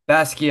Basquiat.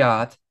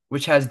 Basquiat,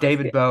 which has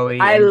David Basquiat. Bowie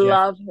I and Jeff.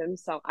 love him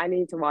so. I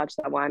need to watch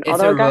that one.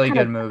 It's Although a it got really kind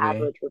good of movie.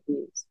 average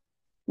reviews.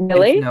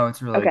 Really?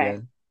 It's really Okay.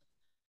 good.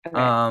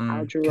 Okay.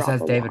 I'll Because it drop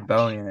has a David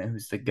Bowie watch. in it,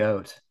 who's the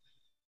goat.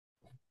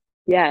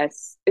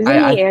 Yes. Isn't I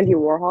he Andy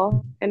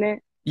Warhol in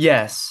it?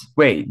 yes.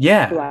 Wait,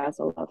 Who yeah, I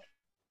also love.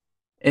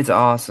 it's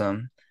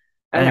awesome.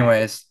 Okay.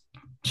 Anyways,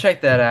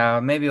 check that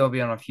out. Maybe it'll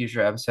be on a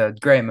future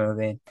episode. Great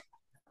movie.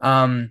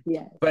 Um,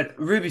 Yes. but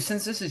Ruby,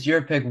 since this is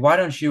your pick, why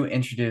don't you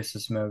introduce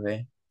this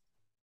movie?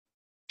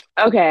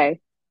 Okay.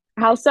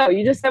 How so?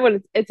 You just said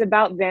what it's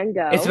about Van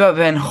It's Gogh about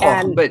Van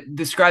Gogh, and but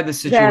describe the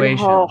Van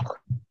Gogh. situation.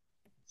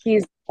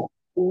 He's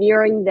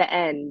nearing the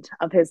end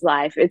of his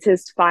life. It's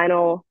his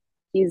final.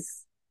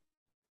 He's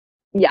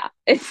yeah.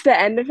 It's the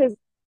end of his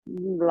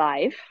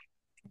life.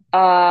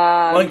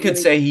 One Let could me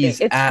say think.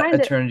 he's It's at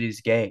kind of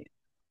Eternity's Gate.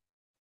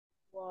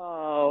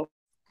 whoa.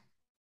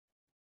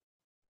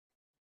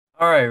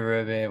 All right,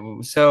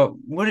 Ruby. So,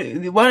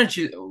 why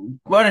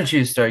don't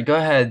you start? Go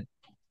ahead,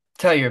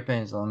 tell your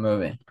opinions on the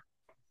movie.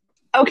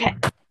 Okay.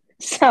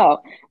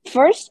 So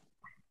first,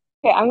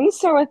 okay, I'm gonna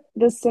start with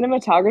the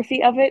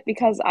cinematography of it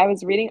because I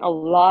was reading a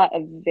lot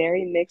of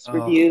very mixed Oh,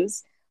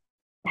 reviews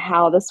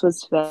how this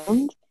was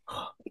filmed.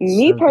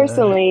 Me so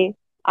good. personally,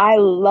 I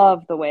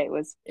love the way it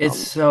was It's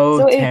filmed.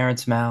 so So it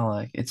Terrence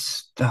Malick.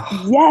 It's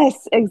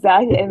yes,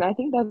 exactly. And I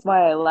think that's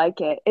why I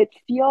like it. It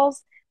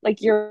feels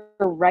like you're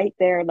right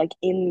there, like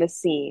in the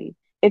scene.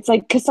 It's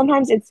like because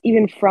sometimes it's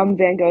even from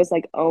Van Gogh's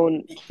like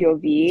own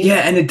POV.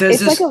 yeah, and it does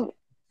It's like this. a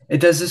It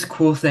does this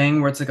cool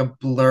thing where it's like a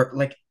blur,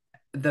 like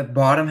the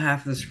bottom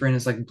half of the screen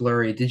is like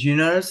blurry. Did you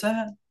notice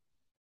that?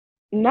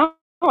 no,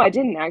 I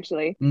didn't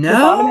actually. The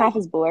bottom No. half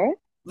is blurred.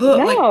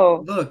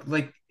 No. Look,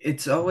 like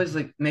it's always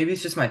like maybe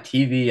it's just my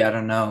TV. I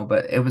don't know,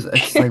 but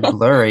it's like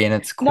blurry and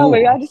it's No,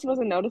 maybe I cool. just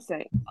wasn't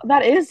noticing.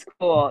 That is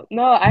cool.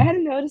 No, I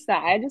hadn't noticed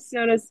that. I just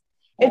noticed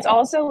it's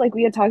also like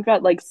we had talked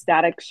about like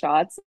static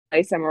shots,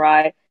 like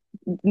Samurai.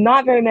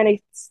 Not very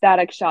many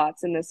static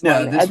shots in this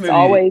No, one. this It's movie,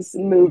 always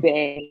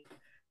moving,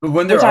 but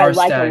when there which I are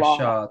like a static lot.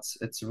 shots,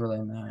 it's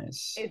really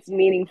nice. It's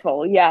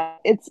meaningful. Yeah.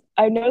 It's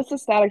I noticed the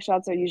static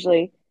shots are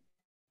usually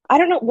I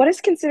don't know what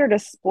is considered a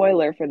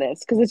spoiler for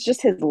this because it's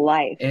just his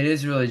life. It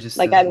is really just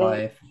Like I his don't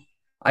life.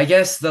 I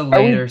guess the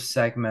are we later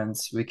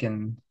segments we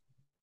can.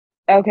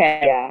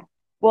 Okay, yeah.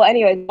 Well,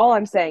 anyways, all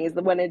I'm saying is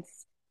that when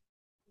it's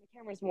the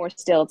camera's more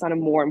still, it's on a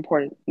more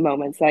important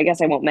moment. So I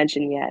guess I won't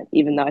mention yet,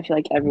 even though I feel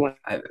like everyone.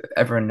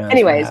 Everyone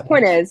knows what Anyways,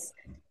 point happens. is,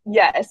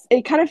 yes,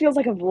 it kind of feels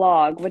like a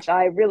vlog, which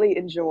I really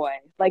enjoy.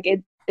 Like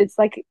it's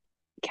like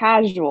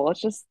casual.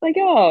 It's just like,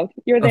 oh,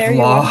 you're A there,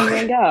 you're watching vlog.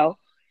 Van Gogh.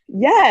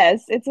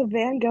 Yes, it's a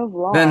Van Gogh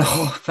Then vlog,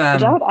 oh,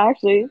 which I fam, would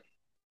actually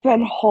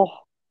Van Gogh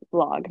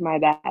vlog. My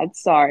bad,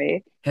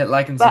 sorry, hit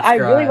like and but I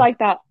really subscribe. like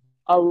that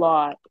a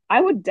lot.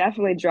 I would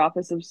definitely drop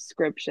a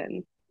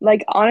subscription.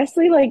 Like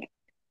honestly, like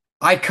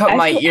I cut I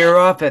my feel ear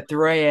off at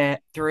 3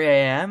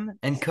 a.m.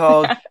 and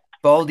called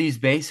Baldi's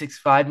Basics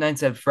Five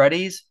Nights at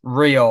Freddy's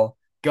real,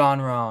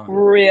 gone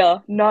wrong.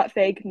 real, not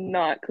fake,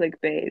 not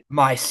clickbait.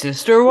 My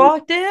sister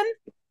walked in?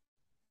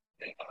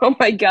 Oh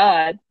my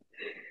God.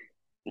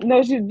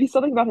 No, she'd be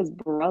something about his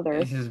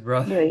brother. His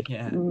brother, Like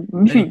yeah.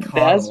 That he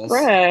best coddles.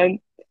 friend.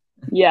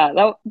 Yeah,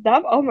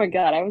 that oh my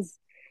God. I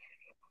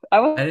I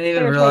was didn't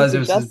even they were trying to realize it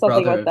was his suggest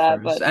something brother with at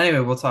that, first. but Anyway,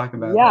 we'll talk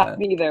about yeah, that.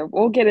 me either.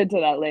 We'll get into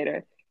that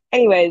later.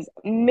 Anyways,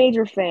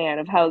 major fan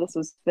of how this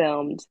was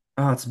filmed.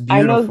 Oh, it's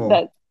I know beautiful.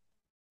 that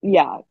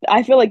yeah,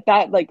 I feel like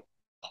that like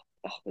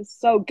it was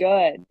so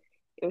good.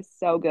 It was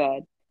so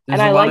good.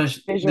 And There's a I lot liked of,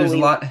 there's a visually,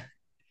 lot,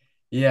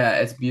 yeah,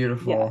 it's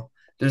yeah, beautiful.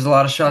 There's a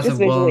lot of shots just of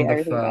visually Willem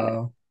everything about it.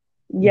 Dafoe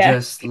Yeah.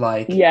 just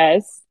like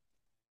Yes.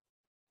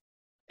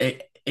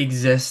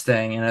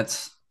 existing, and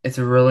it's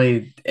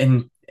really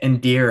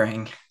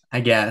endearing,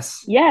 I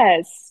guess,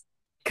 Yes.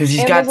 because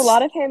And there's a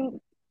lot of him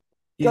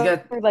he's go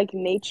got through like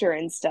nature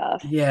and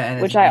stuff, yeah, and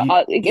which I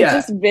it's yeah.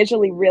 just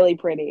visually really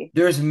pretty.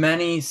 There's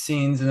many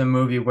scenes in the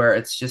movie where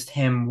it's just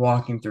him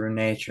walking through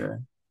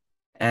nature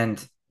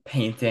and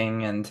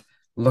painting and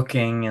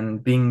looking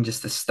and being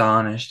just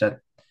astonished at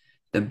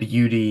the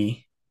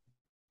beauty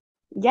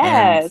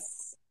and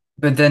Yes.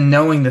 but then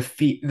knowing the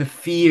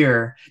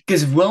fear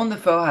because Willem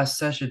Dafoe has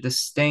such a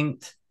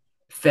distinct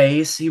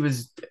face. He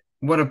was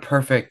what a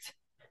perfect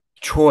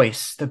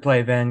choice to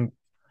play Van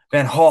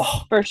Gogh.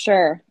 For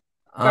sure.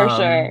 For Um,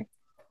 sure.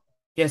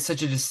 he has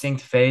such a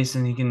distinct face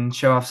and he can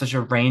show off such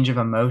a range of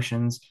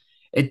emotions.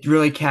 It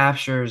really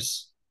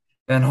captures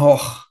Van Gogh.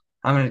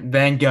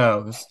 Van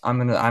Gogh's.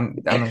 I'm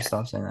gonna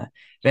stop saying that.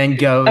 Van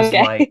Gogh's Okay.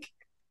 like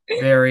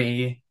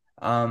very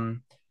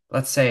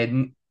let's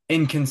say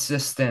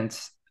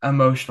inconsistent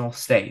emotional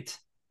state,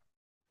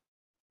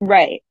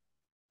 Right.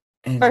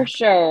 For and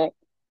sure.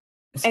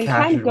 it's And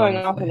kind of captured going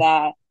off of wonderfully.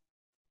 that,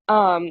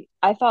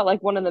 I thought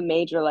like one of the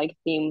major like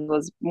themes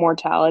was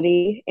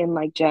mortality in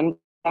like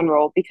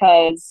general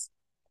because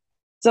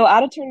so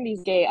Out of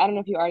Eternity's Gate, I don't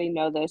know if you already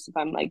know this, if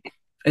I'm like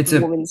It's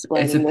a woman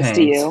it's a splaining this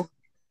to paint. you.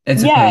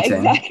 It's a Yeah,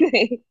 painting.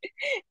 exactly.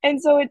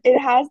 And so it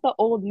has the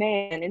old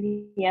man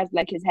and he has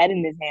like his head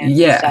in his hands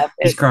and Yeah, stuff,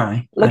 he's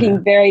crying. I know.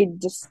 looking very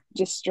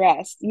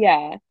distressed.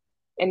 Yeah.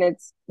 And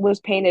it's was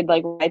painted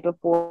like right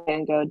before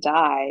Van Gogh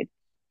died.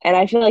 And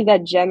I feel like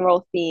that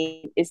general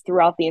theme is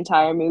throughout the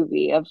entire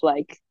movie of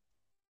like,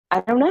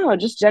 I don't know,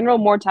 just general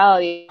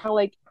mortality. How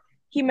like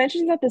he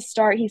mentions at the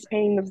start he's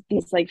painting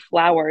these like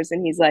flowers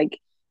and he's like,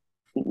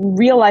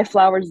 real life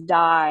flowers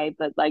die,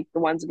 but like the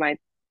ones in my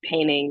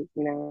painting,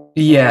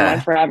 live on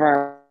Yeah,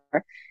 forever.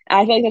 And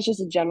I feel like that's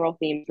just a general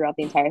theme throughout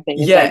the entire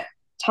thing is yeah, like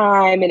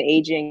time and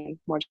aging,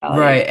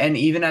 mortality. right. And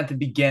even at the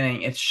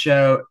beginning,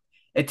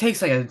 it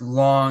takes like a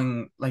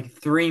long, like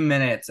 3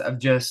 minutes of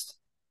just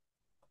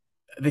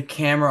the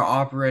camera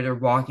operator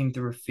walking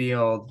through a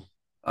field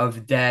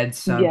of dead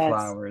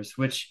Yes. sunflowers,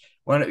 which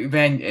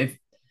if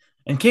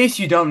in case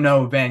you don't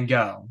know Van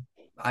Gogh,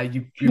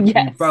 you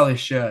Yes. probably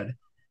should.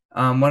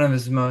 One of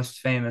his most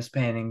famous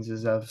paintings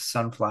is of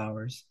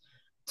sunflowers,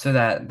 so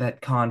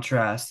that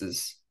contrast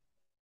is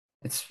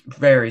it's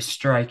very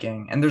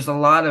striking. And there's a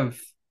lot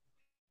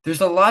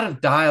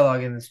of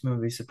dialogue in this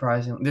movie.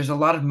 Surprisingly, there's a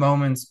lot of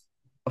moments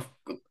of,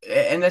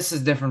 and this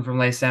is different from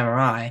Les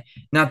Samurai.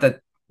 Not that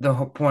the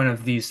whole point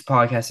of these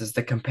podcasts is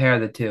to compare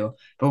the two,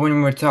 but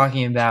when we're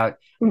talking about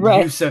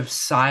Right. use of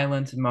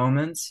silent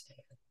moments,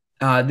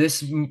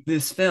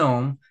 this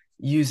film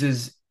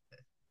uses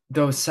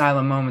those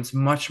silent moments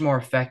much more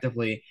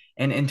effectively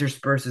and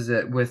intersperses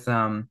it with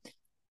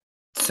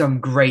some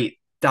great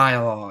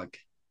dialogue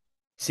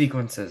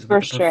sequences with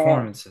For the sure.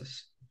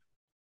 performances.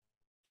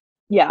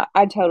 Yeah,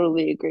 I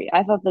totally agree.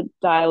 I thought the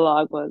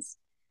dialogue was,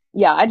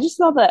 yeah, I just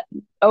thought that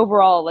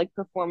overall, like,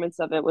 performance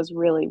of it was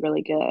really,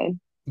 really good.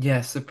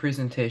 Yes, the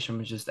presentation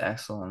was just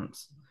excellent.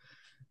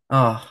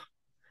 Oh,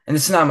 and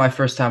it's not my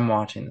first time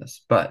watching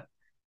this, but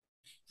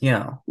you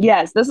know,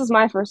 Yes, this is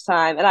my first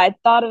time, and I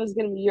thought it was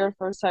going to be your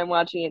first time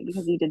watching it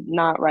because you did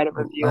not write a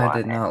review I on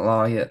did it. not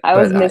log it, I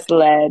was but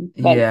misled,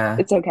 but yeah.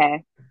 it's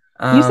okay.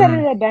 You said it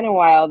Um, had been a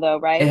while though,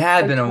 it right?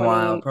 had Like been a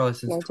while, probably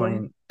since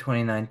 2019.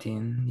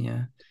 2019.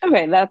 Yeah.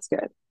 Okay, that's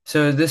good.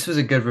 So this was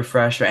a good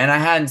refresher, and I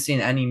hadn't seen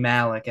any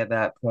Malik at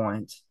that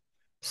point,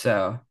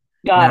 so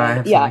Got now I it.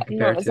 have something Yeah, to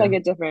no, compare it's like to. a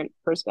different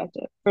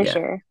perspective for Yeah,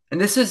 sure. and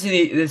this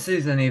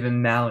isn't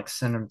even Malik's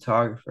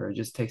cinematographer. It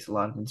just takes a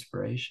lot of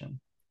inspiration.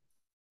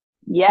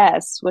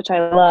 Yes, which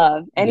I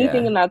love.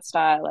 Anything Yeah, in that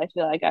style, I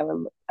feel like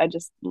I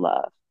just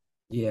love.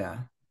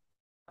 yeah.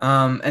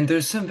 And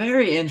there's some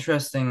very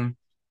interesting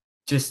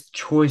just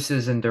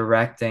choices in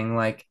directing.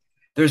 Like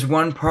there's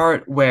one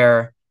part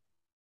where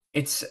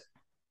it's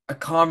a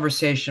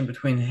conversation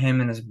between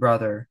him and his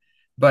brother,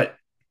 but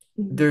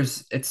Mhm.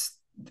 there's it's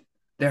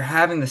they're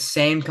having the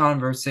same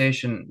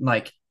conversation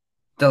like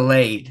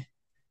delayed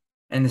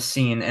in the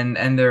scene, and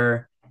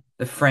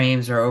the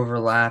frames are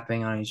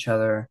overlapping on each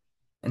other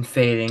and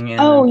fading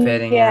in Oh and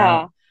fading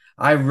out. yeah.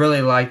 I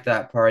really liked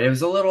that part. It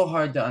was a little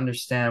hard to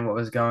understand what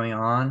was going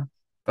on,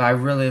 but I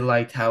really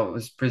liked how it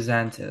was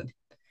presented.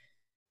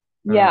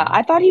 Yeah, Um,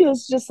 I thought he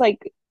was just like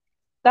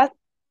that.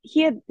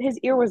 He had his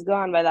ear was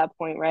gone by that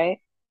point, right?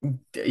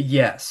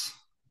 yes.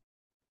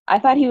 I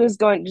thought he was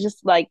going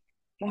just like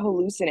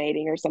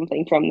hallucinating or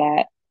something from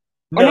that.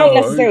 Or not No,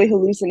 necessarily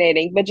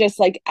hallucinating, but just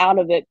like out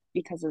of it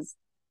because it's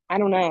I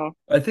don't know.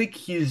 I think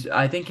he's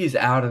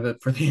out of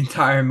it for the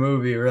entire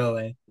movie,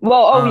 really.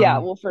 Well, oh yeah,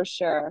 Um, well for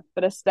sure,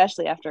 but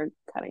especially after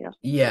cutting off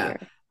his yeah. ear.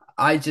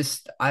 I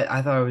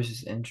thought it was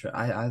just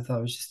I thought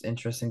it was just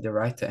interesting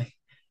directing.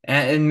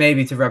 And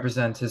maybe to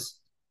represent his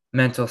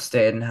mental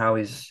state and how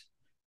he's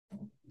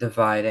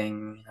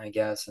dividing, I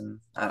guess, and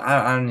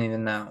I don't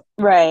even know.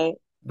 Right.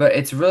 But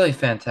it's really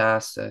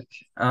fantastic.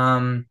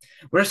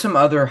 What are some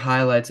other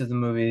highlights of the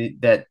movie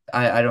that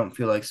I don't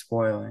feel like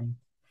spoiling?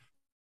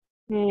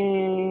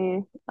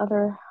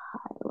 Other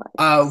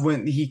highlights.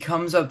 When he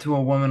comes up to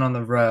a woman on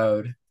the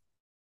road,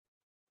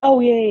 Oh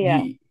yeah, yeah,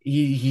 yeah.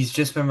 he's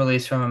just been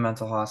released from a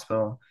mental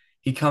hospital.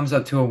 He comes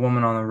up to a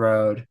woman on the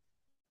road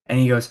and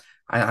he goes,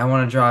 I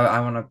want to drive, I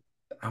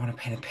want to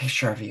paint a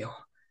picture of you.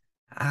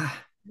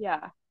 Ah,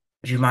 Yeah.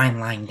 would you mind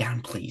lying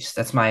down, please?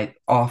 That's my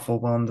awful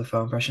Willem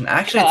Dafoe impression. Oh my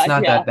Actually, it's God,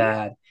 not yeah. that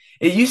bad.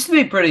 It used to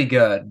be pretty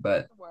good,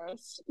 but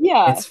Worse.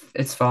 Yeah.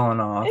 it's fallen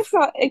It's off.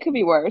 not it could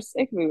be worse.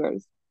 It could be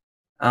worse.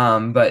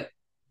 But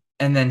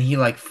and then he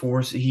like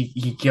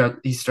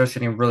he starts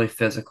getting really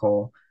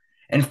physical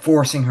and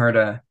forcing her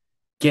to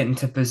get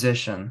into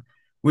position,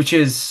 which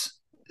is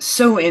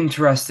so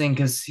interesting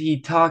because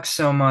he talks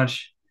so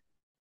much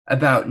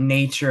about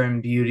nature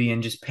and beauty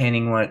and just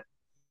painting what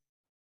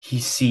he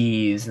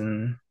sees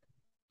and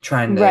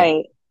trying to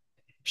Right.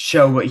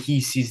 show what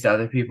he sees to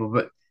other people.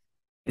 But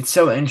it's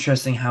so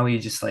interesting how he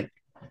just like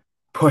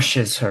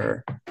pushes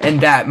her in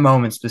that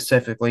moment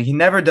specifically. He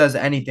never does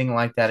anything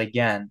like that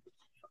again,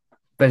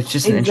 but it's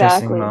just an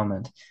interesting Exactly.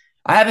 moment.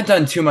 I haven't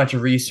done too much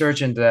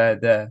research into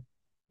the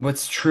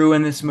what's true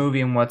in this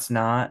movie and what's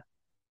not.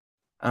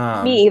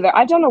 Um, Me either.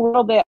 I've done a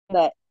little bit of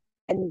the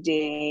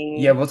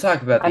yeah, ending. we'll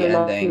talk about I the don't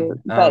know if you,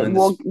 ending. but In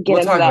we'll this get we'll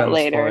into talk about that in the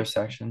spoiler later.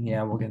 section.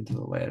 Yeah, we'll get into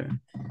it later.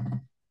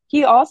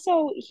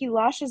 He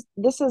lashes.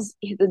 This is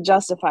the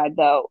justified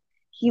though.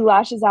 He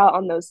lashes out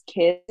on those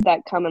kids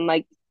that come and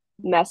like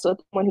mess with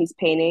him when he's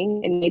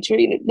painting in nature.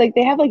 You know, like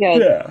they have like a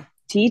Yeah.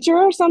 teacher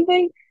or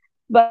something.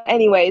 But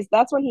anyways,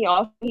 that's when he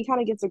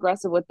kind of gets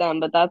aggressive with them.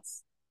 But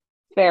that's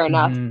fair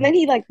enough. And Hmm. then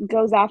he like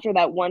goes after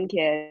that one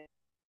kid,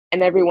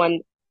 and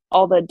everyone,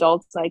 all the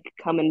adults like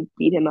come and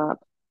beat him up.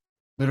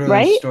 Literally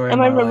Right? story of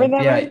Am I my remembering life.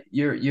 that Yeah, right?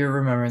 you're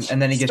remembering.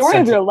 And then he gets Story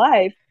of sent to your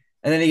life.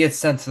 and then he gets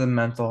sent to the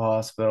mental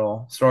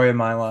hospital. Story of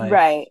my life.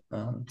 Right.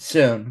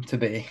 Soon to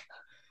be.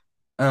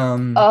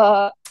 Um,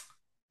 Uh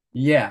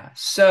yeah.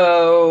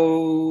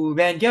 So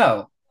Van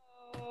Gogh.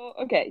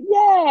 okay.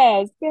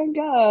 Yes, Van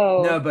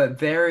No, Gogh. but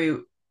very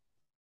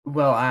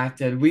well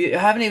acted. We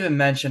haven't even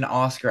mentioned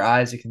Oscar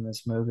Isaac in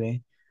this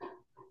movie,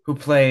 who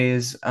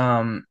plays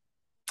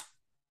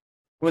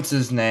what's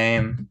his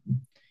name?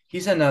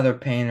 He's another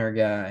painter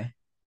guy.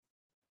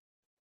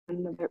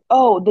 Another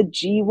the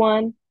G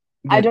one.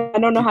 The, I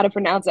don't know the how to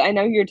pronounce it. I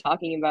know who you're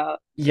talking about.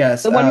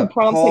 yes, The one who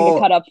prompts him to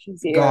cut Paul up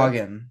his ear.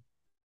 Gauguin.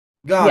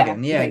 Yeah,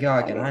 Yeah, right,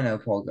 Gauguin. I Goggin. know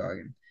Paul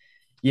Gauguin.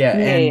 Yeah, Yeah,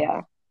 and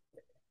yeah.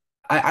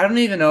 I don't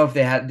even know if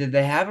did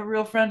they have a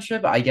real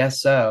friendship? I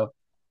guess so.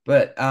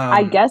 But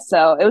I guess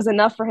so. It was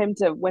enough for him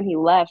to when he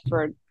left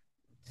for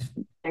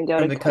Van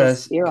Gogh him to to cut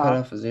his ear cut off.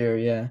 off his ear,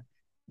 yeah.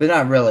 But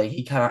not really.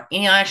 He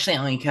actually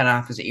only cut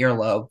off his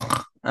earlobe.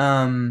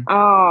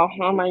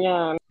 Oh my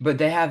God. But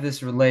they have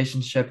this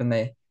relationship and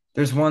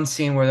there's one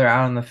scene where they're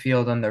out in the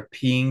field and they're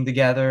peeing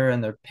together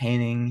and they're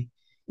painting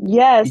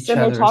Yes, each and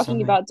they're other or talking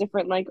something. about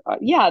different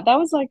yeah, that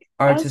was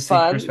Artistic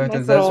fun.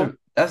 perspective. Nice little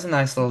That's a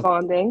nice little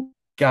bonding.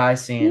 guy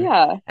scene.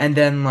 Yeah. And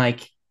then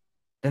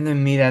then they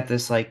meet at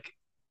this like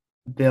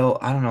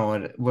I don't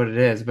know what it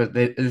is, but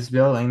this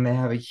building they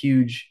have a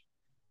huge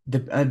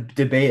a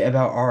debate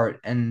about art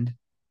and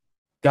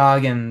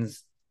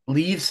Goggins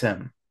leaves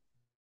him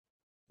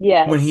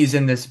when he's Yes.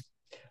 in this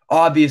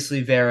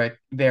obviously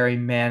very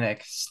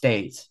manic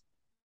state,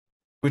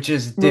 which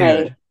is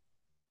Right.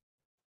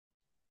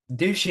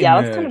 douchey Yeah,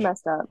 that's kind of mood.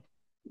 messed up.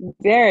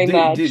 Very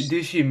much.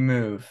 Douchey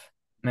move.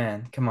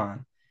 Man, come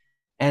on.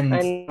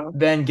 I And know.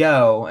 Van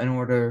Gogh, in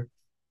order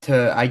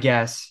to, I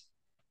guess,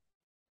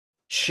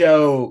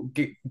 show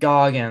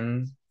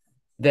Goggins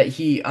that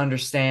he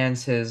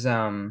understands his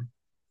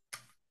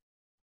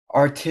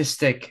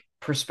artistic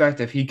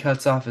perspective, he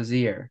cuts off his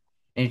ear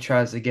and he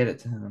tries to get it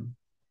to him.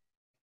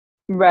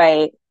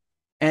 Right.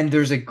 And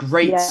there's a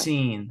great Yeah.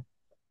 scene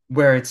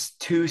where it's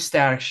two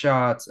static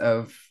shots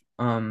of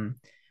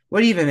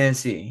what even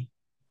is he?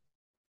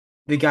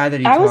 The guy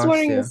that he I was talks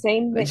wondering the to.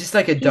 same thing. Just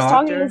like a He's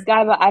talking to this doctor.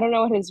 guy, but I don't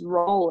know what his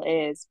role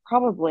is.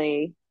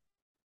 Probably,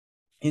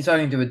 He's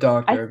talking to a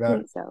I doctor about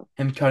think so.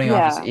 him cutting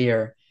off his Yeah.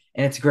 ear.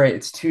 And it's great.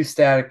 It's two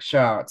static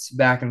shots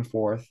back and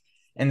forth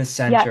in the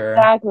Yeah, center.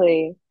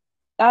 exactly.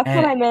 That's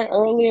what And I meant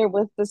earlier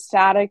with the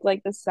static.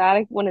 Like the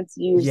static, when it's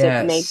used, it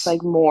makes yes.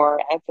 like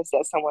more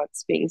emphasis on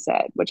what's being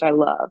said, which I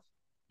love.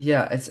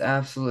 Yeah, it's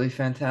absolutely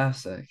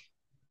fantastic.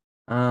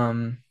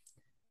 Um,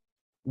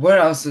 what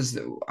else is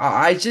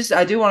I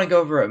do want to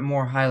go over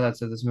more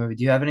highlights of this movie.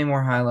 Do you have any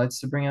more highlights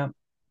to bring up?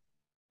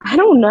 I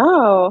don't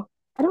know.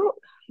 I don't.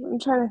 I'm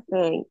trying to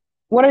think.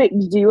 What are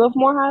do you have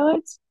more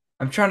highlights?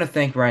 I'm trying to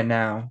think right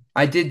now.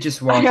 I did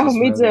just I watch know, this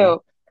me movie.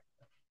 too.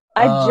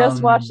 I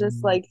just watched this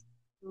Um, like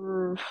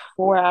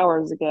 4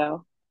 hours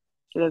ago.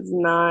 It's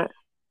not.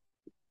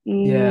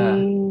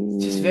 yeah,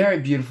 just Mm, very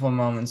beautiful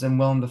moments, and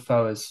Willem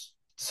Dafoe is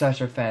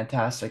such a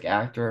fantastic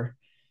actor.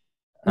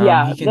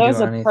 yeah, He can that do was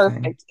a anything.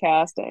 perfect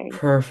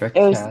casting.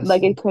 It Perfect was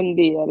like it casting. couldn't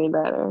be any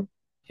better.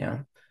 Yeah.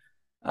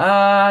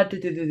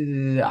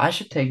 I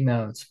should take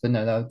notes, but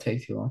no, that would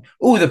take too long.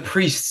 Ooh, the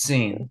priest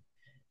scene.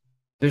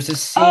 There's a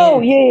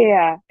Oh scene yeah, yeah,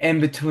 yeah. in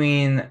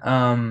between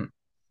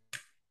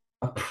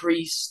a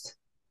priest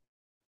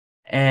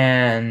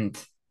and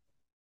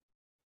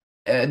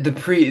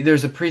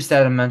there's a priest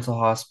at a mental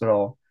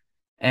hospital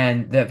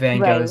and that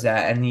Van Gogh Right. is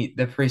at, and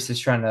the priest is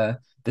trying to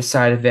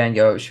decide if Van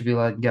Gogh should be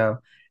let go.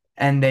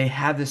 And they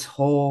have this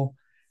whole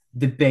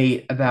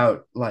debate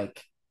about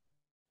like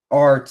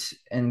art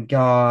and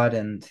God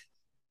and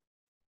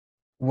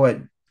what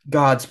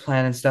God's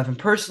plan and stuff. And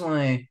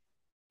personally,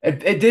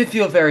 it did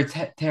feel very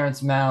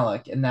Terrence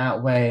Malick in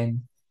that way,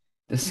 and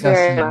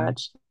Very discussing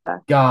much. Yeah.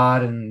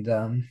 God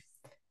and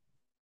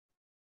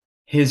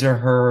his or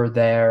her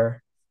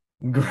there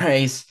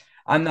grace.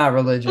 I'm not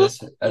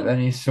religious of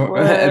any sort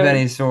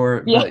Word.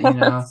 but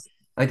Yes.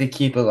 like to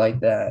keep it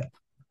like that.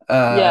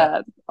 Uh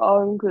Yeah.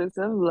 All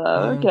inclusive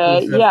love. all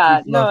Okay. inclusive,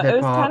 Yeah. keep love No, it hip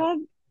was kind hop.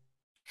 of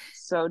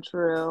so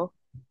true.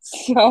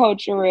 So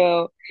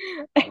true.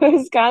 It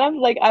was kind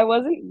of like I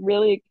wasn't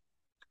really,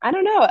 I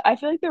don't know. I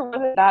feel like there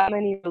wasn't that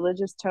many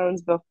religious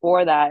tones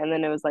before that. And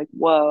then it was like,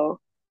 whoa,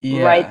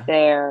 right Yeah.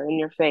 there in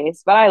your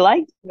face. But I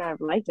liked it. I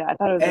liked it. I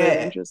thought it was really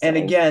And interesting.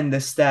 again,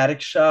 the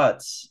static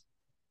shots.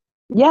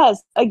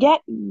 Yes. Again,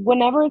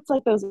 whenever it's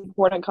like those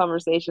important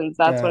conversations,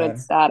 that's when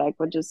it's God. static,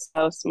 which is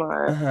so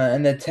smart. Uh-huh.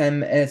 And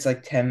it's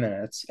like 10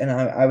 minutes. And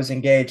I was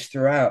engaged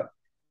throughout.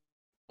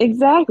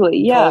 Exactly.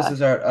 He calls Yeah.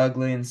 his art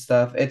ugly and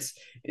stuff. It's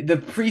the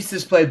priest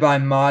is played by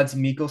Mads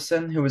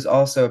Mikkelsen, who is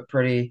also a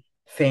pretty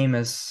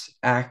famous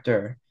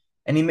actor,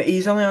 and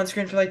he's only on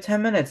screen for like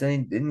 10 minutes,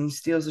 and he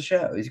steals the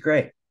show. He's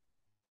great.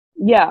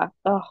 Yeah.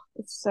 Oh,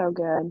 it's so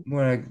good.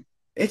 What a,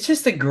 it's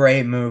just a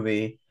great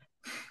movie.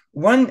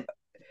 One,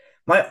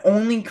 my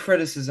only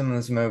criticism of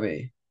this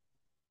movie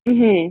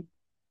Hmm.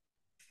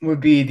 would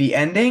be the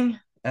ending,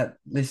 at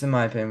least in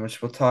my opinion,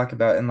 which we'll talk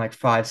about in like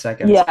 5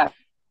 seconds. Yeah.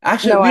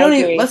 Actually, No, we I don't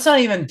even agree. let's not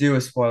even do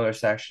a spoiler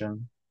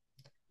section.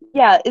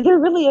 Yeah, there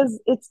really is.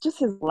 It's just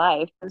his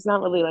life. There's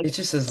not really like It's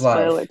just his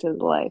spoiler life. to his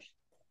life.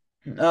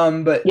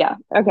 But Yeah.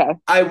 Okay.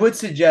 I would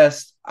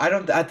suggest I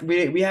don't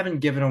we haven't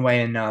given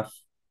away enough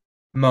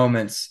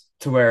moments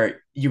to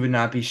where you would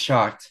not be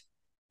shocked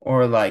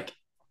or like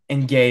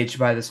engaged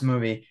by this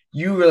movie.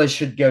 You really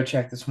should go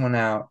check this one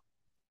out.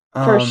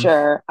 For Um,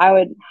 sure. I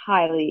would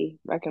highly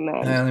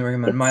I recommend. only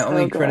recommend. My It's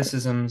only so good.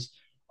 criticisms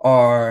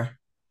are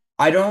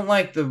I don't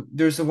like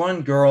there's the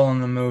one girl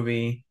in the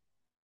movie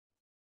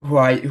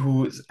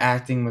whose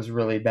acting was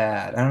really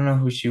bad. I don't know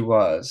who she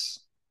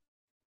was,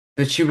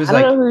 but she was I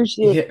don't know like who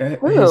she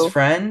his who.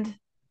 friend.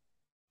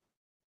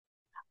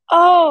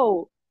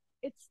 Oh,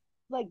 it's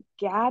like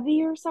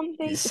Gabby or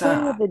something. It's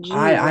something So with a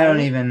G, I don't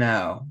right? even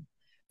know,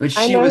 but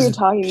I know who you're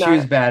talking she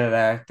was about. bad at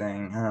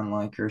acting. I don't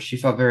like her. She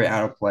felt very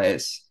out of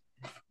place.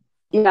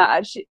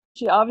 Yeah,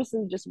 she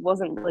obviously just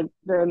wasn't really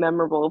very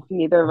memorable.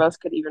 Neither of us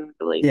could even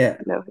really Yeah,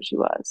 know who she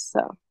was.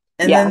 So,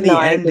 and yeah, then no, the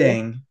I agree.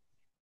 ending.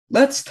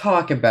 Let's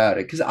talk about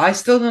it because I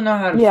still don't know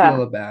how to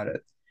feel Yeah, about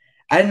it.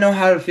 I didn't know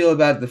how to feel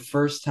about it the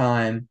first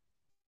time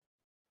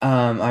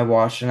I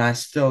watched, and I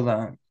still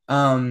don't.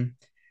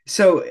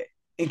 So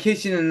in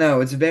case you didn't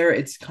know,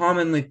 it's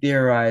commonly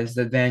theorized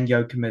that Van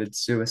Gogh committed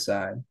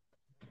suicide.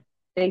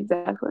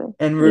 exactly.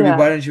 And Ruby, Yeah.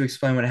 why don't you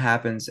explain what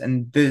happens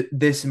and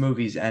this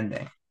movie's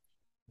ending?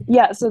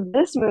 Yeah, so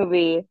this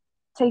movie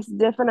takes a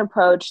different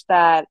approach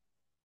that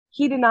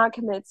he did not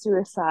commit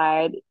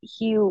suicide.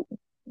 He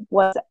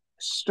was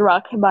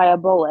struck by a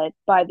bullet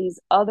by these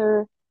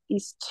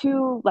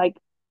two like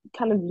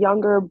kind of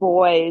younger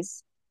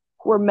boys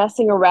who were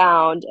messing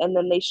around and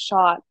then they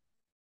shot.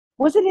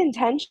 Was it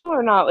intentional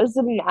or not? Was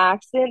it an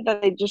accident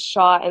that they just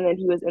shot and then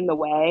he was in the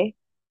way?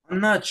 I'm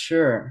not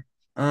sure.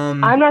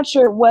 I'm not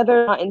sure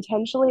whether or not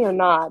intentionally or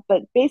not,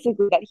 but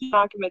basically that he did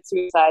not commit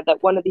suicide,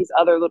 that one of these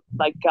other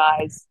like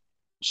guys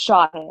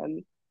shot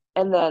him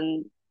and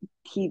then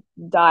he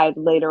died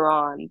later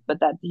on, but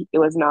that it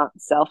was not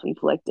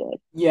self-inflicted,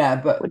 Yeah,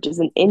 but which is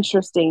an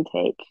interesting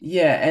take.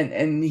 yeah,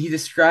 and he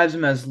describes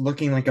him as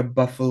looking like a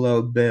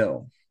Buffalo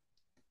Bill,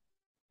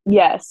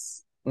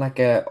 Yes. like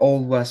a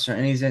old Western,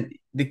 and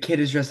the kid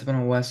is dressed up in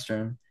a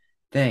Western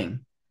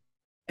thing.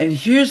 And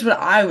here's what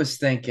I was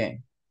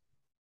thinking.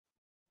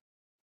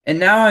 And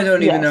now I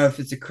don't even know Yes. if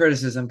it's a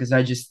criticism because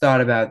I just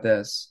thought about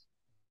this.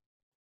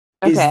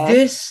 Is Okay.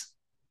 this,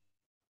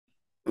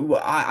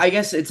 well, I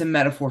guess it's a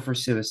metaphor for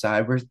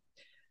suicide, where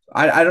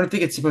I don't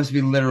think it's supposed to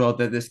be literal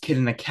that this kid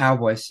in a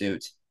cowboy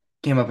suit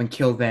came up and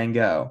killed Van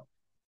Gogh.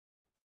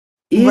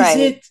 Is Right.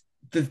 it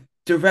the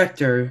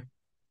director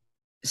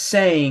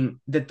saying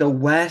that the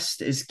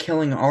West is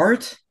killing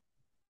art?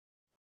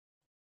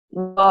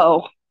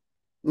 Whoa.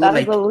 That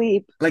is a Like,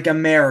 leap. like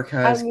America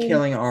I is mean,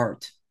 killing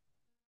art.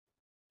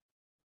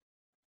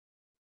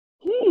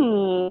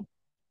 hmm.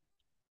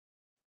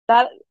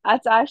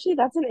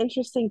 That's an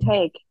interesting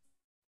take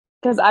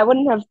because I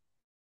wouldn't have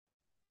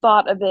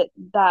thought of it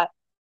that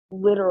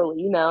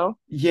literally, you know?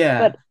 Yeah.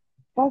 But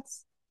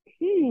that's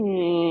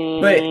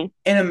But hmm.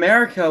 in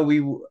America,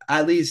 we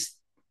at least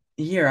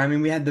here, I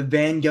mean, we had the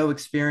Van Gogh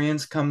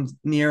experience come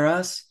near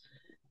us.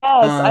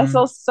 Yes, I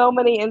saw Um, so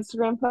many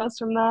Instagram posts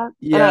from that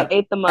and I yeah,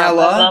 ate them up. I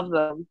Ella, love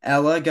them.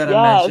 Ella, gotta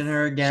Yes. mention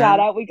her Shout again.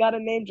 out, we got a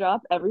name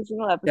drop every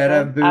single Got a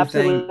episode. boo thing.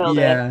 Absolutely killed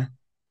it. Yeah.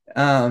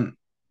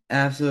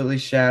 Absolutely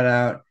shout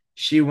out.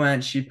 She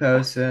went, she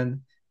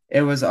posted.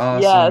 It was Yes,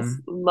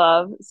 awesome.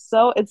 love.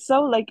 So it's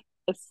so like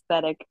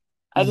aesthetic.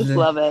 I just Li-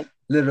 love it.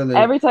 Literally,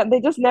 Every time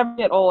they just never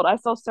get old. I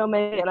saw so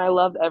many and I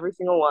loved every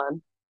single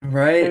one. They're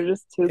right?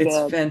 just too It's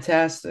good.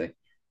 fantastic.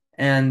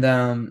 And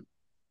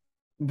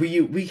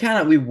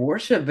we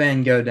worship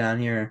Van Gogh down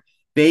here.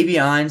 Baby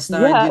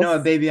Einstein. Do you know what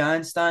Yes. Baby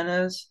Einstein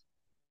is?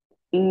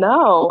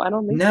 No, I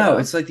don't think No, so.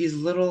 it's like these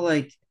little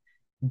like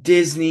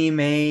Disney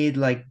made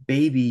like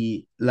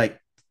baby like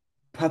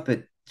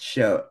puppet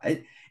show.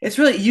 It's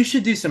really you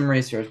should do some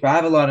research, but I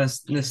have a lot of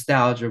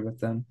nostalgia with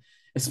them,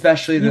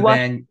 especially the You watched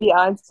Van the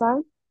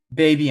Einstein?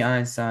 Baby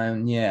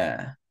Einstein.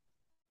 Yeah,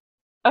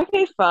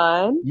 Okay,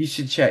 fun. you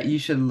should check. You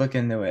should look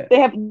into it. They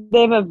have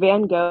a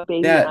Van Gogh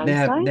baby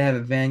Einstein. They have a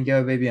Van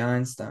Gogh Baby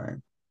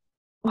Einstein.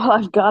 Well,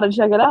 I've got to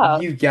check it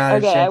out. You gotta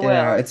Okay, I check it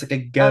out. will. It's like a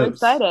I'm ghost,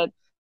 excited.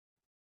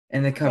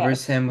 and it Okay.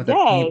 covers him with a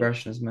Yay.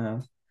 paintbrush in his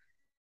mouth.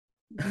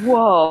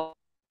 Whoa.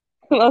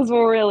 That's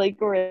really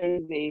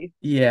crazy.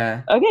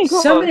 Yeah. Okay,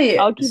 cool. Somebody,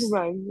 I'll keep in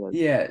mind. Yes.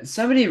 yeah,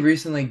 somebody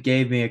recently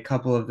gave me a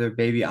couple of their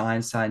Baby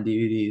Einstein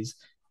DVDs,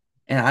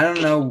 and I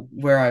don't know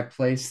where I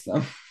placed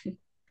them.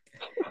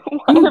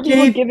 Why Who are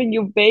people gave, giving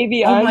you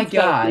baby oh my Einstein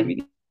God,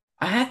 DVD?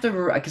 I have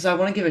to, because I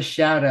want to give a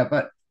shout out,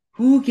 but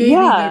who gave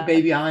me their Yeah,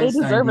 Baby they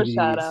Einstein deserve a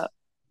shout DVDs? out.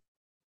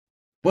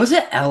 Was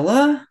it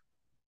Ella?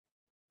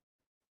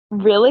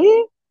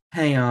 Really?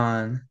 Hang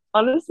on.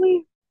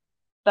 Honestly,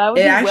 that would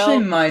It be actually well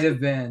might have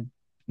been.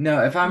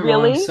 No, if I'm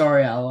wrong, really?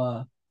 sorry,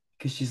 Ella,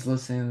 because she's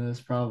listening to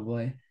this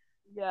probably.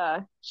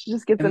 Yeah, she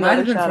just gets It might another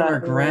have been shout from out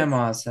her anyways.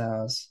 grandma's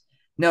house.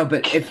 No,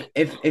 but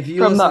if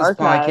you From the listen to this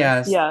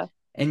archives. podcast Yeah.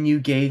 and you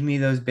gave me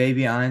those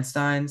baby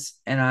Einsteins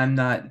and I'm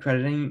not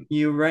crediting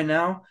you right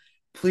now,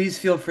 please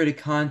feel free to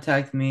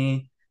contact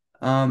me,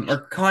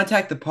 or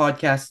contact the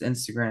podcast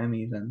Instagram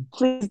even,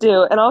 Please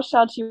do. And I'll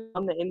shout you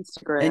on the and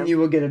Instagram. you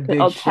will get a big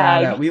I'll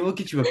shout out. tag. We will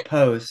get you a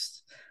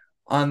post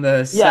on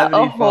the Yeah, a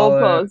 70 whole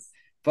post.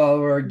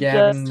 follower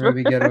Gavin and Just for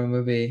Ruby Go to a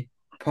Movie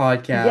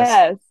podcast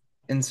yes.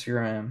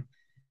 Instagram.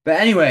 But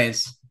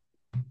anyways,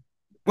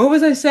 what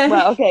was I saying?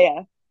 Wow, okay,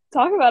 yeah.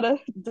 Talk about a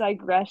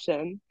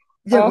digression.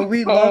 Yeah, but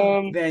we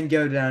love Um, Van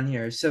Gogh down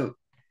here. So is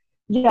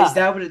yeah,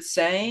 that what it's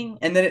saying?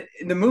 And then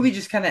the movie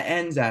just kind of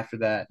ends after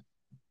that.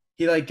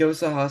 He like goes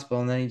to the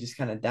hospital and then he just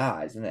kind of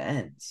dies and it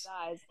ends.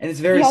 dies. And it's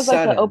He very has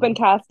like an open sudden.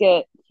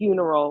 casket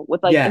funeral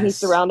with like, and he's Yes.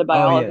 surrounded by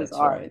Oh all of yeah, his that's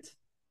art, right.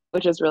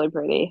 which is really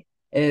pretty.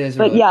 It is a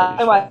But really yeah, pretty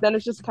otherwise, shot. then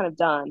it's just kind of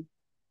done.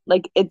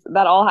 Like it's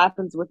that all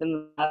happens within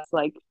the last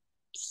like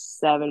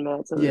 7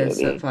 minutes of the Yeah,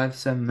 it's at movie.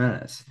 7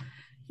 minutes.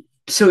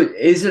 So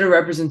is it a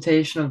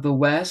representation of the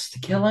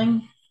West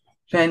killing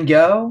Van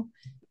Gogh?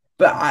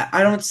 But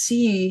I don't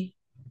see,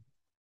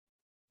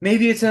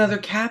 maybe it's another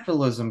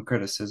capitalism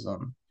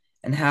criticism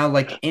and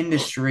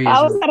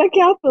How is that a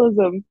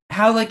capitalism?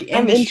 how like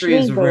I'm industry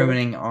is intrigued though.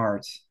 ruining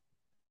art.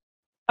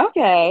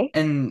 Okay.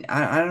 And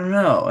I don't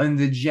know, and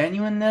the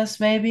genuineness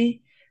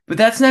maybe, but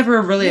that's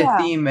never really a Yeah.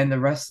 theme in the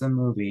rest of the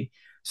movie.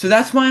 So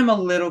that's why I'm a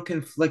little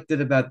conflicted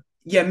about,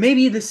 yeah,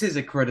 maybe this is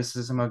a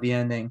criticism of the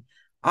ending.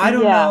 I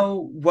don't Yeah.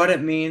 know what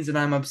it means, and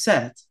I'm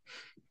upset.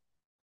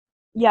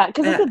 Yeah,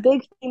 because it's And a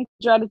big thing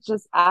to try to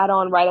just add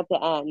on right at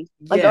the end.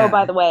 Like, oh,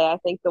 by yeah, the way, I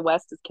think the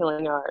West is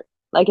killing art.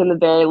 Like in the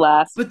very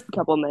last but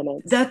couple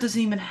minutes. that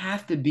doesn't even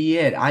have to be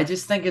it. I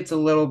just think it's a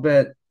little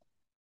bit.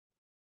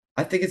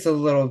 I think it's a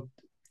little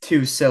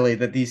too silly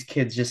that these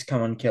kids just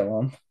come and kill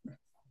him. I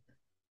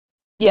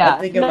Yeah,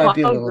 think it might no,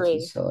 be a I little too agree.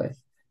 silly.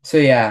 So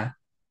yeah.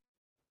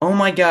 Oh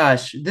my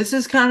gosh, this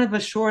is kind of a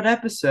short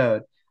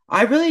episode.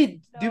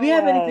 Do we No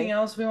have anything way.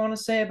 else we want to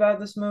say about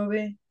this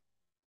movie?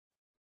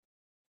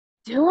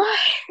 Do I?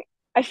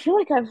 I feel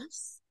like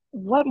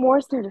what more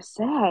is there to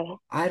say?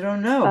 I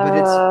don't know, but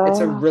it's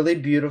a Uh, really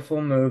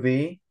beautiful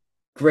movie.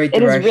 Great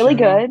it is really direction,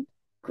 good.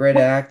 great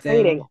What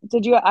rating? acting.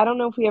 I don't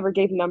know if we ever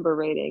gave number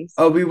ratings.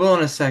 Oh, we will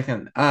in a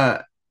second.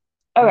 The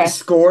Okay.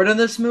 score to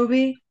this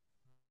movie?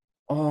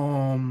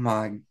 Oh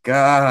my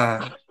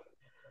God.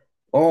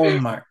 Oh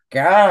my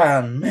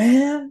God,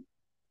 man.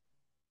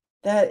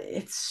 That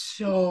it's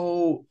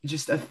so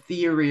just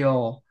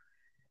ethereal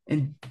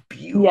and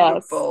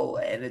Yes. beautiful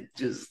and it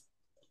just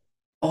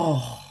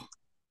oh,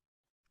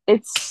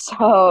 It's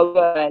so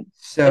good.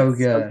 so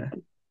It's so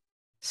good.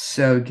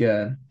 So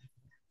good.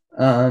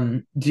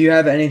 Do you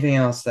have anything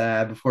else to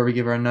add before we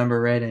give our number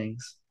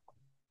ratings?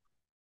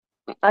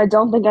 I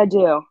don't think I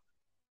do.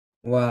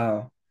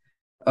 Wow.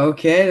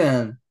 Okay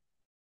then.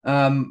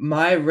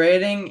 My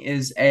rating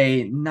is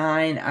a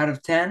 9 out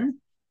of 10,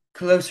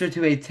 closer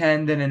to a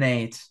 10 than an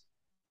 8.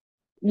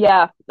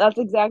 Yeah, that's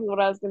exactly what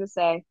I was gonna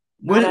say.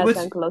 9 What out of what's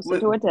 10, closer what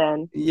to a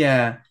 10.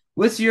 yeah.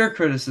 What's your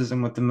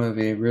criticism with the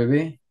movie,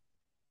 Ruby?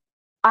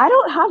 I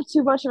don't have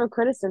too much of a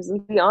criticism,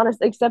 to be honest,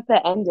 except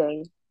the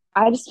ending.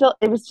 I just felt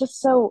it was just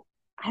so,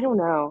 I don't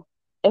know.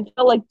 It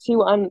felt like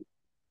too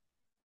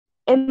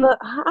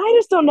I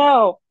just don't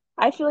know.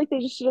 I feel like they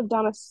just should have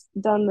done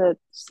the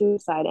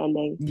suicide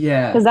ending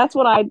Yeah. because that's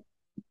what I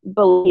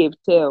believe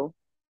too.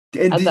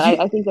 And did you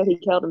I think that he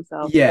killed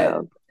himself. yeah.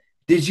 So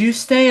Did you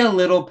stay a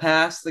little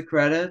past the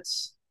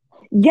credits?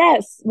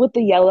 yes, with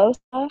the yellow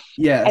stuff,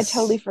 I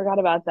totally Yes. forgot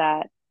about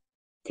that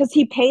because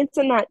he paints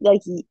in that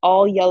like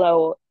all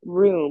yellow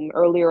room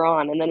earlier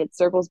on, and then it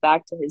circles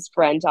back to his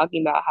friend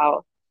talking about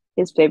how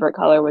his favorite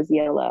color was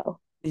yellow,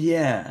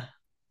 Yeah.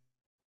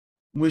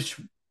 Which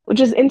which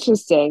is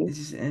interesting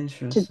is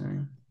to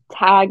interesting.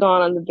 tag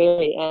on the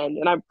very end.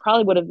 And I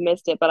probably would have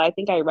missed it, but I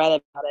think I read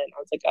about it and I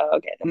was like, oh,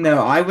 okay, then No,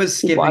 I'll I was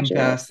keep skipping watching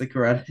past the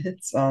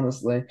credits,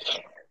 honestly.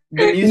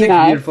 The it. music's Yeah,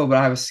 beautiful, but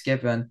I was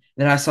skipping.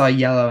 Then I saw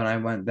yellow and I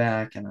went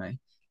back and I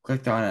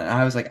clicked on it.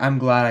 I was like, I'm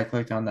glad I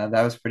clicked on that.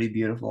 That was pretty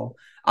beautiful.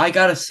 I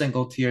got a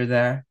single tear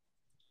there.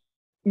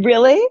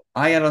 really?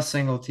 I got a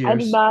single I tear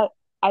did not.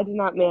 I did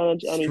not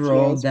manage any strolled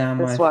tears with down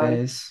this my one.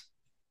 face.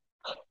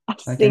 A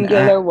Like an singular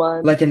act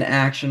one. like in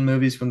action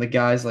movies when the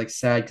guy's like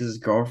sad because his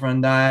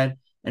girlfriend died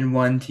and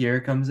one tear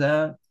comes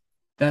out.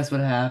 That's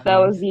what That happened.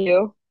 was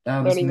you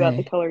That was learning about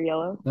the me. color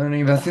yellow.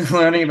 Learning about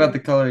the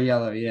color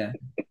yellow, yeah.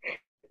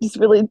 Just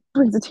really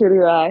brings a tear to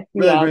your eye.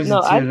 Really Yeah, brings a no,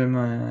 tear to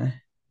my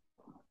eye.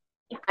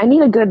 I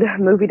need a good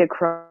movie to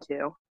cry to.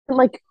 I haven't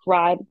like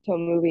cried to a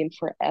movie in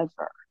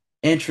forever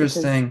because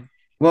Interesting.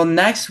 Well,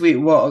 next week,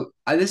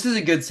 this is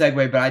a good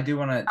segue, but I do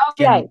want to oh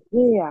yeah, yeah,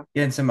 yeah.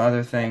 get in some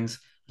other things.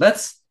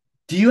 Let's,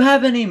 do you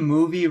have any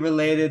movie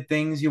related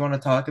things you want to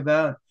talk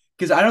about?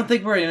 Because I don't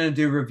think we're gonna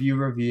do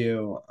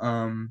review.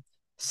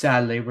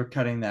 Sadly, we're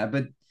cutting that,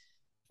 but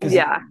because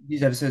Yeah.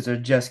 these episodes are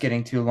just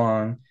getting too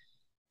long.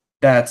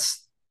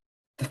 That's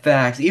the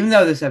facts. Even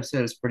though this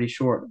episode is pretty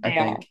short, I They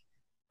are. think.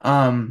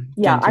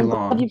 Yeah, Getting too I'm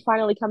glad you long.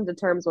 finally come to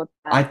terms with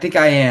I that. think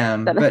I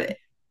am, That but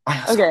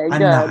okay,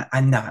 I'm good. not.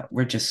 I'm not.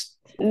 We're just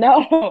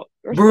No,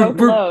 we're we're so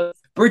we're close.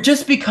 we're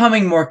just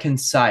becoming more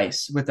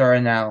concise with our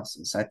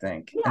analysis, I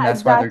think, and Yeah,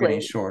 that's why they're getting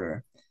exactly.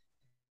 shorter.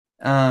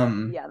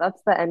 Um, Yeah,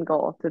 that's the end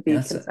goal to be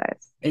that's it.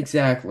 concise.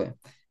 Exactly.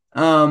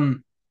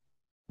 Um,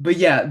 but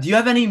yeah, do you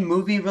have any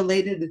movie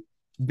related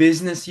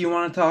business you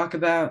want to talk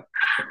about?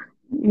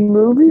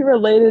 Movie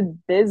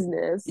related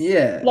business.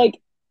 Yeah,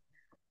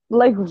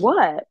 Like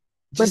what?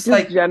 Like just just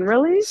like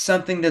generally?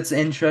 something that's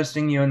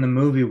interesting you in the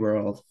movie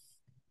world.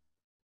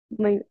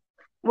 Like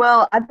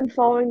well, I've been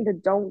following the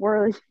Don't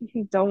Worry,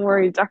 Don't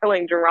Worry,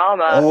 Darling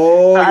drama,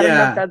 Oh but I don't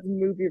know if yeah. that's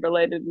movie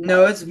related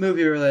No, enough. it's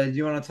movie related. Do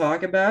you want to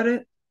talk about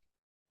it?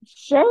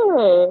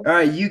 Sure. All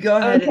right, you go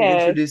ahead and Okay.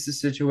 introduce the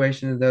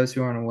situation to those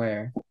who aren't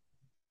aware.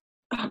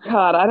 Oh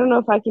God, I don't know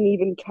if I can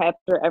even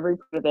capture every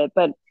part of it,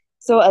 but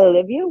so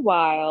Olivia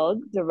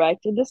Wilde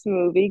directed this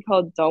movie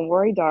called Don't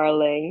Worry,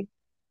 Darling.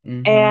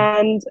 Mm-hmm.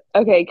 And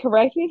okay,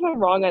 correct me if I'm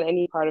wrong on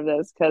any part of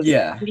this because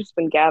Yeah. I've just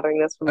been gathering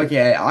this from a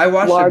Okay, I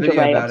watched a large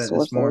video array of about it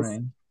this sources.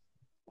 morning.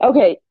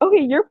 Okay,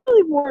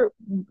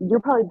 you're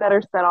probably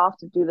better set off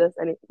to do this.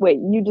 Any wait,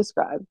 you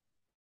describe.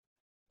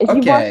 If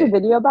you watched a Okay,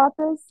 video about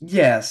this,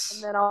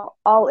 and yes. then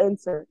I'll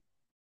insert.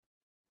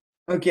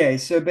 Okay,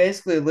 so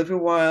basically, Olivia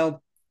Wilde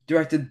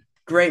directed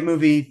great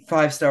movie,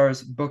 5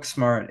 stars, book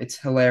smart. It's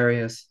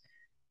hilarious,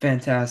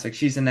 fantastic.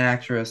 She's an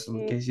actress,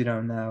 in Mm, case you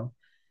don't know.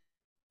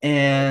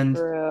 so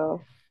And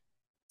true.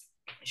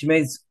 she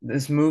made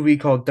this movie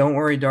called Don't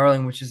Worry,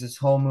 Darling, which is this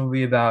whole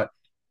movie about,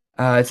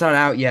 it's not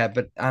out yet,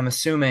 but I'm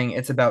assuming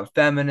it's about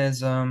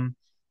feminism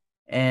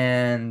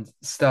and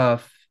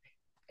stuff.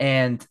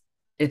 And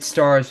it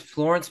stars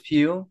Florence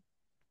Pugh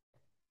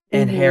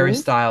and Harry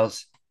Mm-hmm.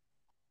 Styles.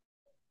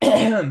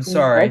 I'm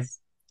sorry, Yes.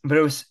 but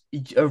it was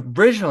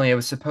originally it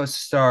was supposed to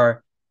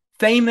star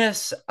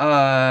famous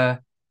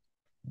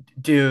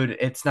dude,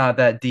 it's not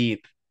that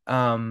deep.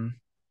 Um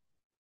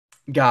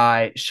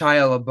guy,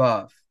 Shia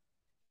LaBeouf,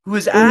 who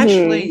is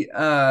Mm-hmm. actually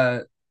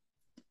a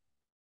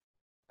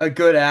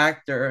good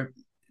actor.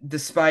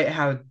 despite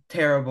how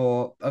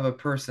terrible of a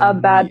A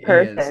person he bad is.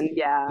 person,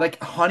 yeah.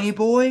 Like Honey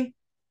Boy,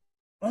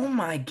 oh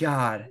my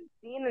God.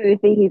 Seen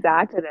anything he's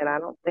acted in, I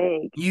don't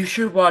think. You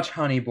should watch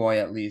Honey Boy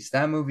at least.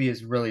 That movie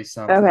is really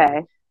something.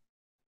 Okay.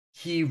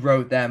 He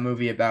wrote that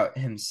movie about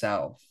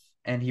himself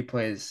and he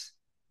plays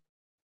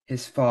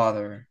his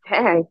father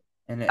Dang.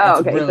 and Oh,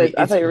 okay. So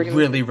I thought it's you were gonna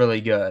say.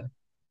 really good.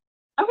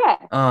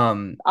 Okay.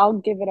 Um I'll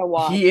give it a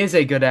watch. he is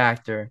a good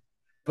actor,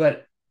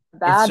 but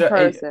Bad it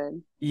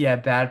person. yeah,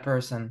 bad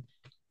person.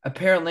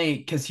 Apparently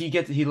because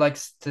he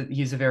likes to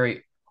he's a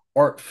very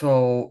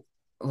artful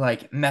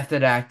like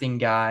method acting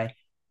guy.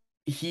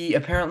 He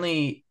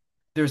apparently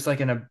there's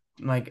like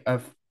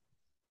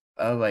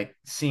a like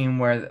scene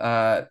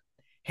where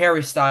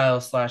Harry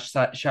Styles slash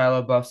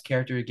Shia LaBeouf's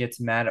character gets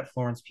mad at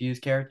Florence Pugh's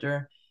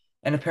character,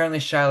 and apparently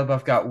Shia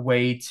LaBeouf got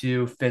way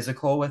too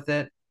physical with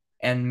it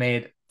and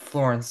made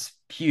Florence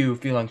Pugh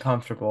feel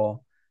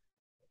uncomfortable.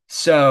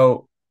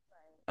 So,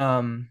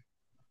 um,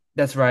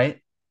 that's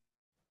right.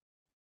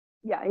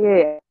 Yeah, yeah,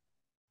 yeah.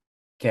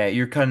 Okay,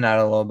 you're cutting out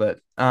a little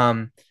bit.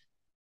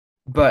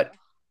 But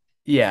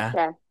yeah.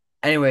 Okay.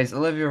 Anyways,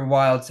 Olivia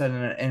Wilde said in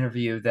an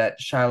interview that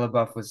Shia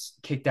LaBeouf was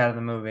kicked out of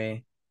the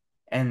movie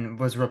and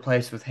was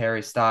replaced with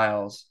Harry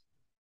Styles.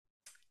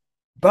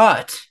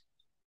 But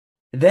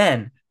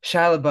then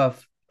Shia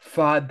LaBeouf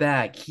fought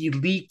back. He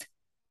leaked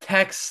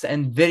texts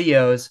and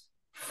videos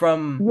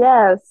from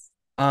Yes.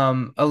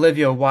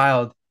 Olivia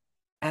Wilde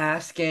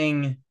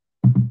asking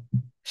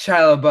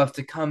Shia LaBeouf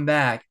to come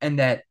back and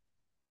that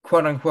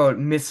quote unquote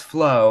Miss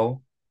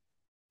Flo,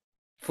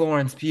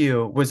 Florence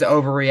Pugh, was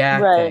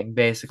Right. overreacting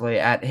basically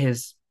at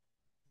his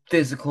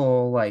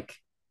physical like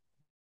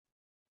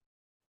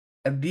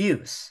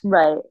abuse,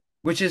 Right.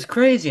 which is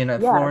crazy. And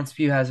that Yes. Florence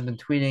Pugh hasn't been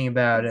tweeting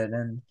about It's it,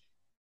 and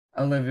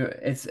Olivia,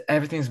 it's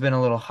everything's been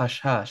a little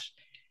hush hush.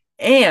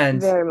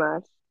 And very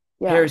much.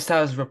 Yeah. Harry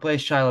Styles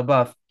replaced Shia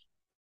LaBeouf,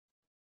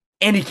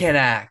 and he can't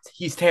act.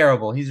 He's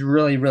terrible. He's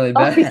really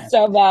Oh, he's bad.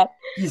 so bad.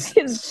 He's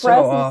His so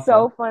press is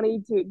so awful.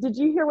 funny too. Did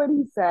you hear what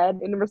he said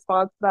in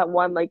response to that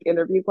one like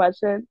interview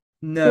question?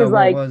 He No, was what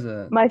like, was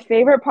it? "My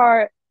favorite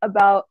part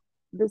about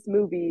this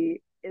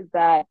movie is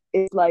that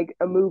it's like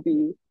a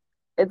movie.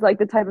 It's like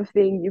the type of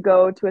thing you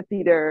go to a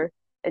theater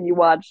and you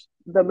watch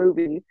the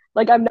movie.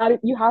 Like I'm not.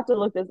 You have to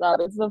look this up.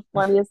 It's the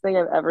funniest thing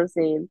I've ever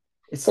seen.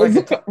 It's like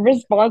His a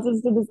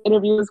responses to this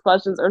interview's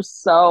questions are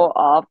so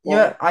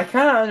yeah. awful. I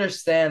kind of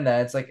understand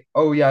that. It's like,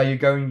 oh yeah, you're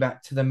going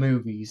back to the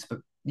movies, but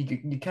you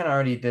kind of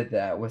already did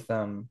that with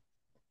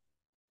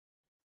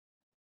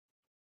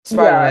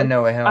Yeah, Spider-Man: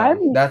 No Way Home.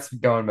 I'm That's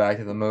going back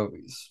to the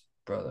movies,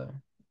 brother.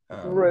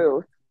 Um,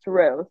 Truth,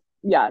 truth.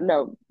 Yeah,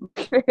 no.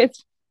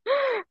 It's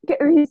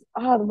he's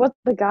what's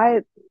the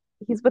guy?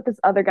 He's with this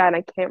other guy and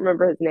I can't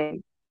remember his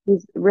name.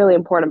 He's really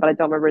important, but I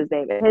don't remember his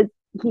name. And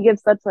he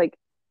gives such like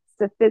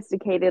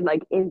sophisticated,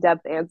 like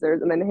in-depth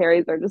answers, and then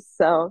Harry's are just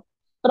so.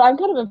 But I'm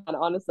kind of a fan,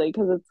 honestly,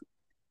 because it's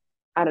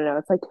I don't know,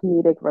 it's like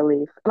comedic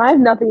relief. And I have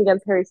nothing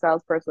against Harry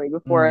Styles personally.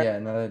 Before yeah,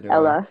 neither do I.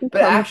 Ella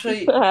But comes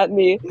actually, at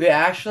me.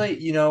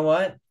 you know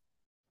what?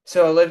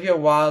 So Olivia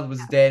Wilde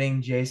was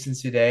dating Jason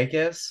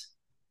Sudeikis,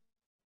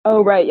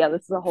 Oh right, yeah,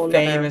 this is a whole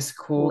nother famous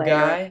cool layer.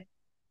 guy,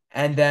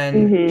 and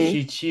then Mm-hmm.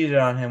 she cheated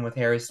on him with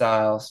Harry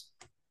Styles.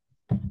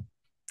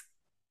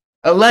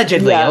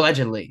 Yeah,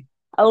 Allegedly.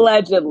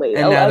 allegedly.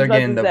 And Oh, now I was they're about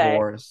getting to say.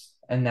 divorced.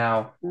 And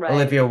now Right.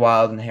 Olivia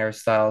Wilde and Harry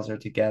Styles are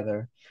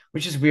together,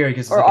 which is weird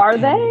because it's Or like a are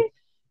 10 they?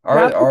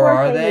 Now people or are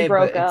are saying they they?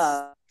 But broke it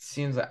up.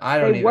 seems like I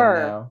They don't even were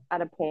know.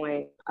 at a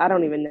point. I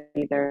don't even know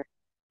either.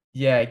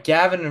 Yeah,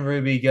 Gavin and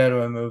Ruby Go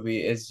to a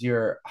Movie is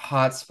your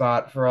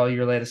hotspot for all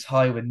your latest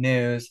Hollywood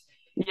news.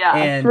 Yeah,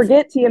 And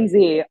forget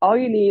TMZ. All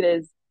you need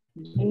is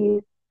G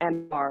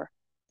and R.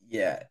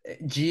 yeah,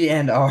 G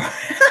and R.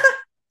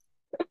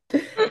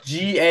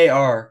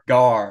 GAR,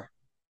 GAR.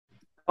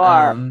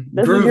 R.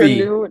 This is your Groovy.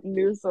 new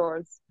news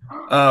source.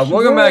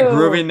 Welcome back, True.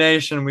 Groovy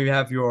Nation. We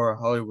have your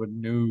Hollywood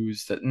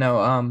news. No,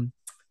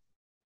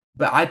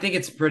 but I think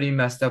it's pretty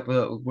messed up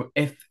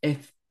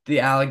if the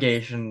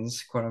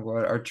allegations, quote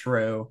unquote, are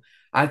true.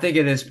 I think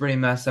it is pretty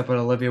messed up what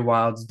Olivia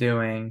Wilde's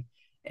doing,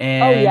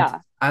 Oh and yeah,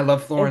 I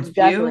love it's Florence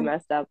definitely Pugh.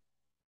 messed up.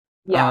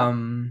 Yeah.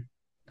 Um,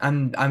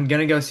 I'm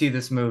gonna go see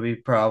this movie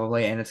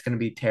probably, and it's gonna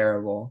be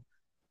terrible,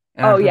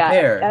 and I'm Oh yeah,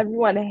 prepared.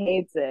 everyone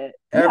hates it.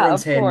 Yeah,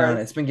 Everyone's of hating on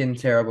it. course. It's been getting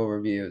terrible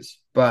reviews,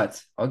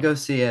 but I'll go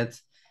see it.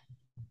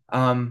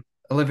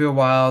 Olivia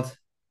Wilde,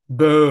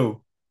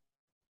 boo,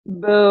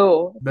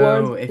 Boo.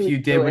 Florence boo. If Pugh you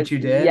did what is you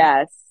did,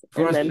 yes, and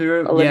Florence then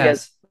Pugh,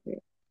 Olivia's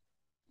yes.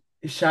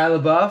 Shia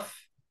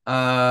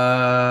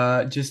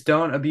LaBeouf, just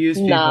don't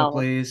abuse people, no.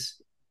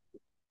 please.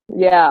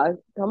 Yeah,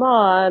 come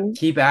on.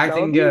 Keep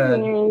No acting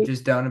good. abusing.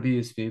 Just don't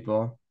abuse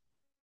people.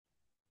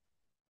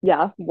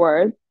 Yeah,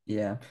 word.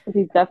 Yeah.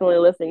 He's definitely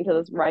listening to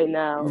this right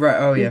now. Right.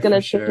 Oh He's yeah, for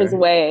gonna change his sure.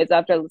 ways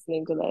after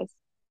listening to this.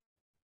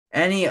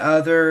 Any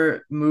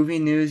other movie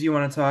news you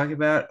want to talk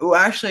about? Oh,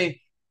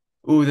 actually,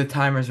 the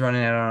timer's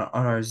running out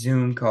on our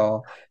Zoom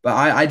call. But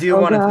I do Oh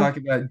want to god. talk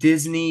about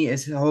Disney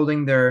is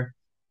holding their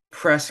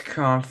press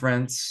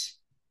conference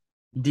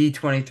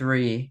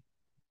D23.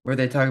 where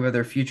they talk about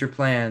their future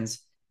plans.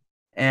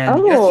 And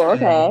Oh, yesterday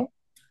okay.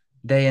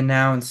 they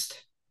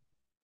announced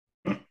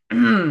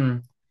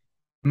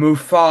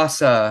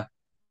Mufasa,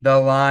 the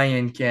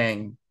Lion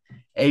King,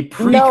 a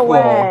No prequel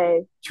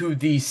way. to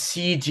the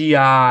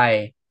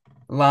CGI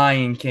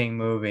Lion King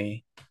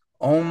movie.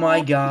 Oh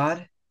my What?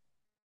 God.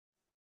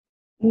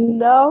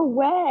 No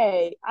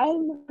way. I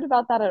hadn't heard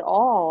about that at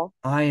all.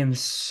 I am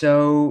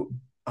so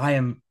I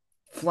am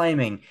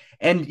flaming.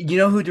 And you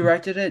know who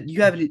directed it?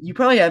 You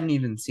probably haven't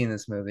even seen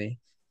this movie.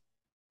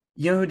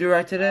 You know who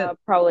directed it?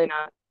 Probably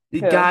not.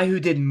 The Who? guy who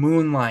did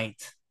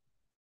Moonlight.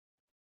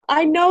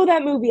 I know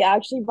that movie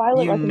actually.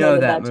 Violet You know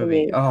recommended that that to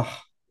movie. me.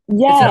 Oh,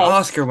 it's an Yes.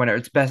 Oscar winner.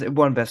 It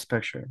won Best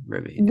Picture,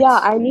 Ruby. Yeah,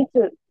 It's I need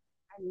to.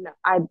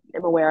 I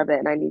am aware of it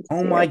and I need to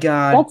oh see my it.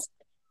 God. That's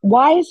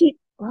why is he?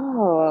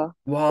 Oh,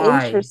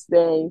 Why?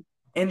 interesting.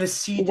 And the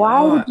CG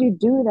Why would you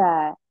do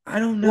that? I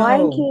don't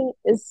Lion know. King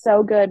is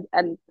so good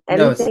and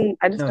No, it's anything,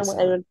 I just no don't it's want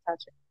not. anyone to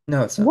touch it.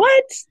 No, it's not.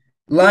 What?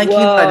 Lion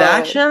King live Whoa.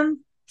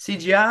 action?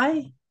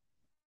 CGI?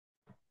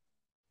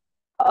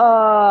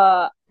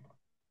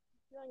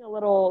 Feeling a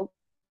little,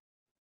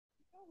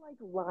 I don't like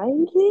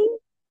Lion King.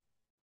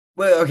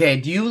 Wait, okay.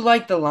 Do you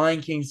like the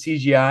Lion King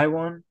CGI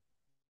one?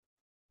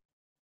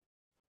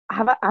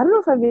 I don't know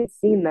if I've even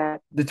seen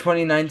that. The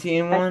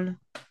 2019 I, one?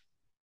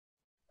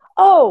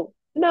 oh,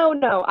 no,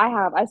 no, I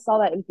have. I saw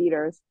that in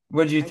theaters.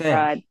 What did you I think?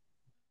 cried.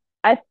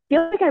 I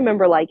feel like I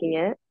remember liking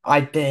it.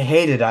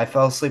 Hated it. I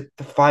fell asleep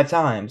 5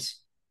 times.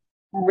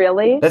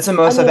 Really? That's the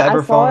I most I've mean, I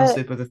ever fallen saw it.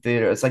 asleep with a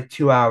theater. It's like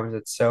 2 hours.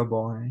 It's so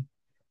boring.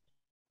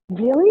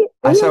 Really?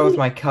 I Maybe saw I'm it with thinking,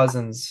 my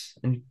cousins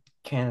in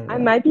I Canada.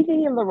 might be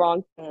thinking of the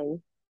wrong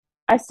thing.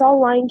 I saw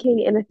Lion King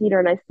in a theater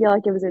and I feel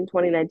like it was in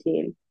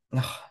 2019,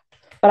 Ugh,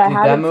 but I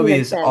dude, that haven't seen movie it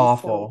is since.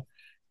 So, awful.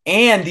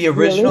 And the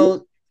really?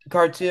 original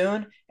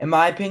cartoon, in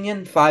my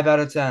opinion, 5 out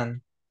of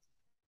 10.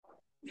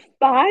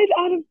 5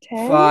 out of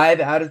 10? 5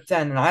 out of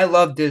 10. And I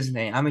love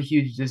Disney. I'm a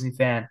huge Disney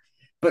fan.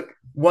 But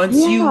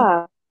once you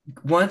Yeah,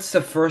 once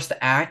the first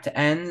act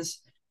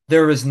ends,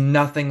 there is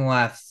nothing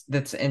left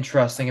that's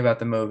interesting about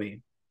the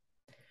movie.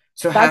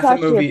 So that's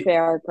actually a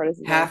fair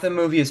criticism. half the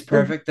movie is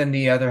Is perfect, and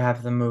the other half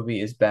of the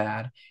movie is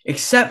bad.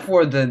 Except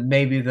for the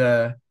maybe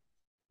the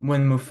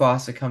when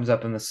Mufasa comes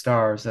up in the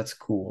stars, that's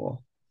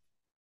cool.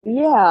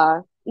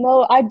 yeah.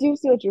 No, I do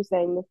see what you're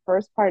saying. The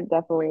first part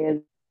definitely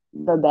is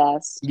the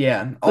best.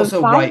 Yeah. But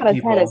Also five white out of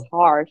 10 is people.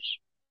 harsh.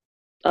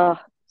 Ugh,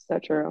 so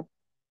true.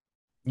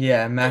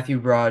 Yeah, Matthew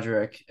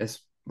Broderick is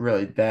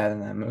really bad in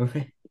that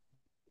movie.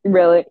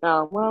 Really?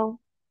 Oh, well,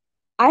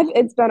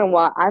 it's been a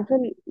while. I've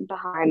been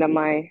behind on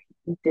my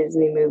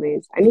Disney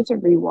movies. I need to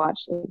rewatch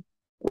and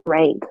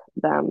rank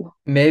them.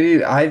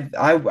 Maybe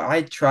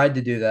I tried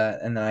to do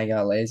that and then I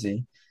got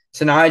lazy.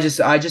 So now I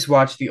just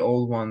watch the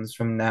old ones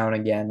from now and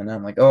again and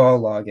I'm like, oh, I'll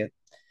log it.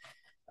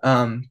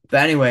 But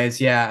anyways,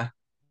 yeah,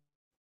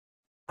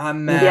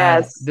 I'm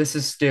mad. Yes, This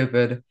is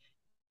stupid.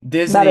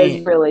 that is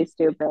Disney, really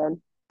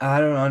stupid. I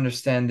don't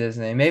understand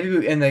Disney.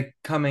 Maybe in the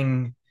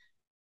coming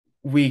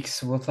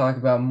weeks we'll talk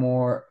about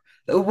more.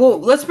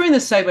 Let's bring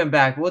this segment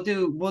back. We'll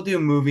do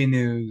movie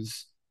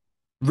news.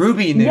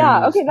 Ruby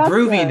Yeah, news, okay, that's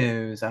groovy good.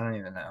 news. I don't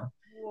even know.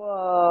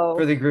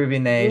 For Whoa. the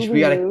groovy nation, we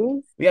Groovy gotta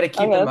news? we gotta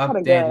keep Okay, them that's kind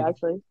of good, updated.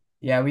 actually.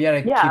 Yeah, we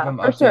gotta keep Yeah, them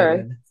for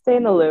sure. updated. Stay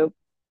in the loop.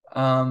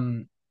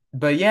 Um,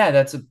 but yeah,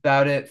 that's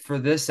about it for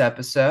this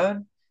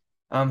episode.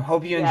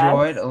 Hope you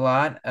enjoyed Yes. a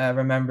lot.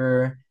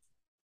 Remember,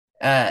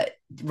 uh,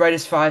 write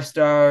us 5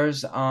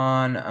 stars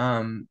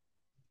on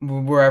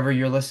wherever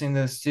you're listening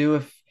to this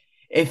to.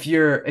 If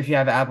you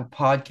have Apple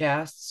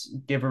Podcasts,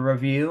 give a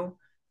review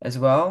as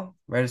well.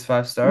 Rate us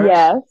 5 stars.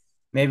 Yes.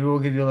 Maybe we'll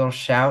give you a little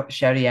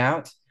shouty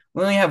out.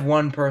 We only have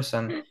one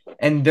person,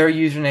 and their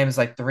username is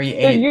like three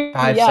So eight you,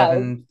 five yes.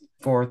 seven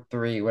four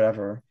three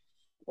whatever.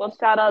 Well,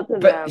 shout out to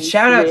But them.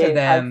 shout out to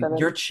them.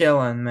 You're 3857.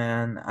 chilling,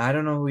 man. I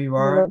don't know who you The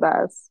are,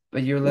 best.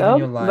 but you're living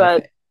your Nope. life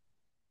But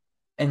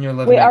and you're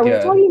living wait, it are we good.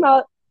 talking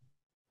about,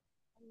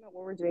 I don't know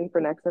what we're doing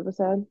for next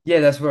episode? Yeah,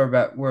 that's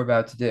what we're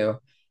about to do.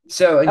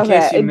 So in Okay.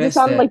 case you It just missed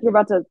sounded like it, you're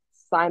about to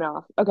sign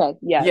off. Okay.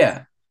 Yes.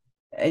 yeah,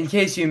 in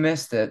case you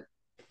missed it,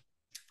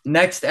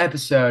 next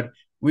episode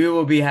we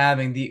will be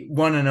having the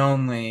one and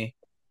only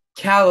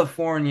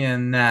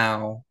Californian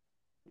now,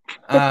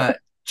 uh,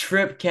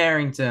 Trip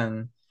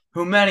Carrington,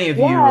 who many of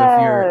you,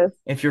 Yes.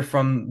 if you're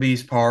from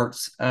these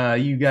parts,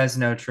 you guys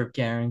know Trip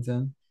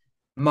Carrington,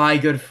 my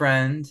good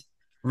friend,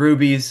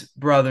 Ruby's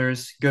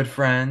brother's good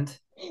friend.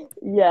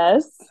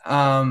 Yes.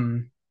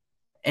 Um,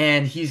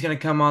 and he's gonna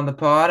come on the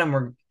pod,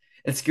 and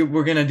it's good.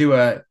 We're gonna do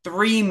a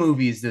 3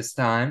 movies this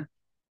time.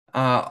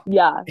 Uh,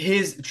 Yeah.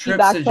 his Be trip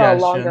back for a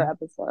longer suggestion,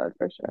 episode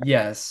for sure.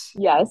 yes,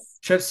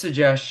 Yes. trip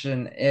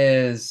suggestion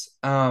is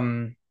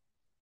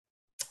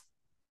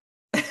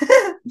You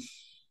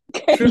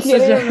trip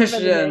can't even remember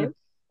the suggestion name.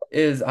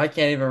 is I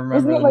can't even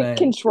Wasn't remember it the like name.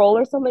 Control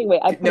or something?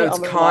 Wait, I put No, it it's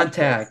on my watch Contact.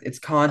 list. It's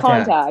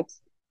Contact. Contact.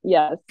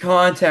 Yes.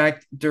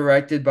 Contact,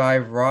 directed by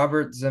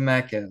Robert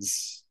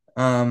Zemeckis.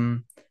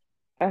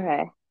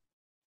 Okay.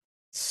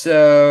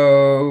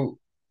 So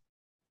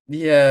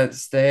yeah,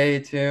 stay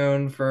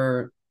tuned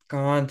for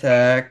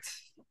Contact.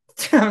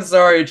 I'm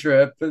sorry,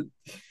 Trip, but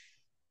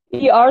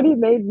He already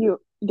made you.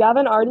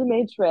 Gavin already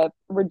made Trip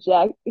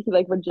reject. He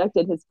like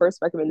rejected his first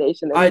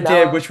recommendation, and I he's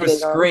did, now which was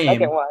hitting on the second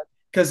Scream. one.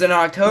 Because in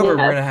October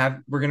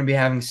Yes, we're gonna be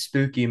having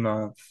Spooky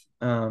Month.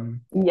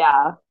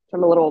 yeah.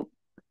 I'm a little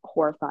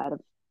horrified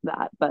of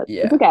that, but it's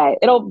Yeah. okay.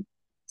 It'll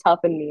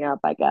toughen me up,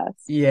 I guess.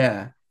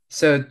 Yeah.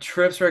 So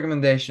Trip's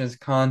recommendation is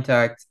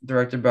Contact,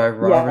 directed by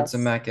Robert Yes,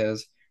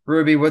 Zemeckis.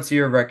 Ruby, what's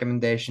your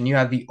recommendation? You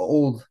have the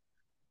old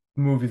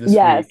movie this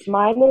yes. week.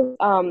 Mine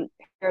is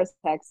Paris,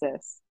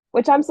 Texas,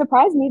 which I'm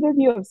surprised neither of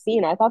you have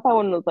seen. I thought that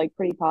one was like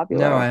pretty No, I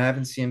popular.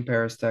 haven't seen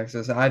Paris,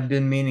 Texas. I've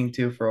been meaning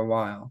to for a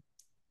while,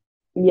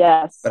 but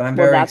Yes. Well,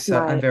 that's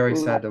I'm my very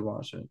excited to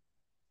watch it.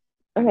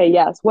 okay.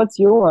 Yes. What's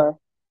your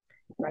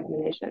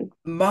recommendation?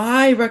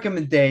 My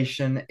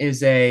recommendation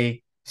is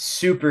a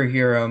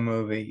superhero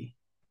movie.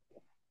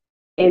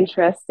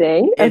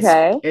 Interesting. It's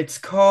Okay. it's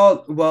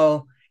called,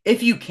 well,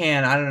 if you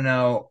can, I don't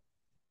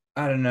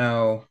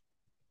know,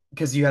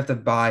 because you have to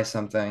buy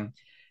something.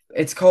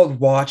 It's called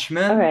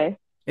Watchmen. Okay.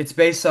 It's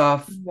based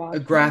off a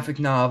Watchmen. graphic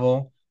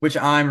novel, which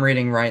I'm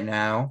reading right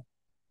now.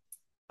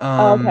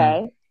 Um,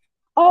 Okay.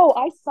 Oh,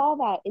 I saw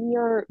that in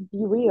your Be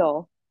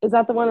Real. Is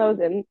that the one that was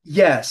in?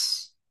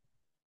 yes.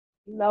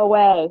 No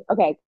way.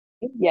 Okay.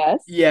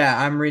 Yes. Yeah,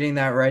 I'm reading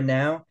that right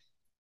now.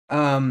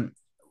 Um,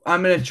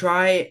 I'm gonna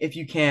try if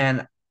you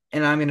can,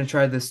 and I'm gonna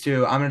try this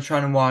too. I'm gonna try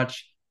and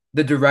watch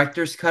the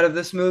director's cut of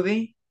this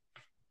movie.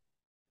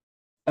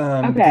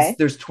 Because Okay.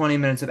 there's 20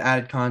 minutes of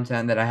added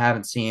content that I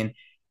haven't seen.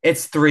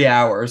 It's 3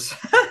 hours.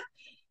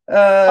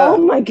 Uh, Oh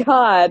my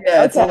God.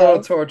 yeah, it's a little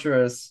Okay.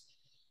 torturous,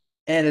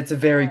 and it's a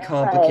very Okay.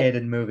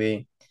 complicated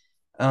movie.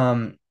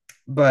 Um,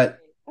 but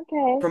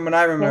Okay. from what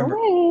I Can't remember,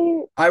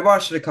 wait. I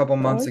watched it a couple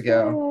So months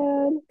ago.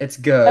 excited. It's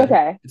good.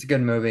 Okay. It's a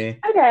good movie.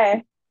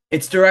 Okay.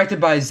 It's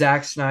directed by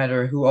Zack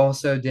Snyder, who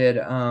also did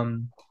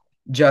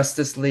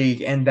Justice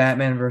League and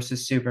Batman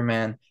versus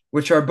Superman,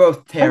 which are both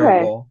Okay.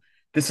 terrible.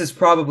 This is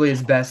probably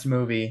his best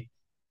movie.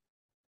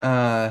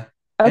 And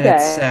it's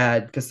Okay.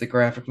 sad because the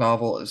graphic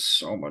novel is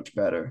so much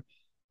better.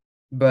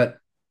 But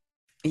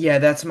yeah,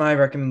 that's my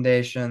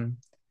recommendation.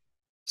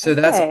 So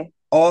that's Okay.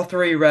 all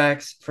three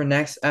recs for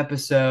next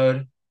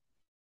episode.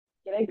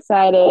 Get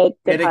excited.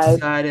 Get Get hyped.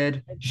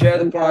 excited. It's Share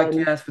the getting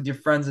good. podcast with your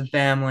friends and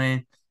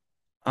family.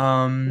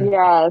 Um,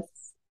 Yes.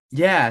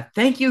 yeah,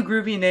 thank you,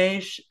 Groovy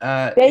Nash.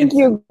 Thank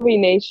you,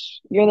 Vinesh.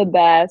 You're the You're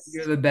best.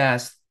 the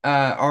best.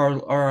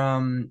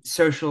 Our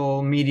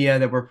social media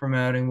that we're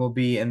promoting will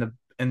be in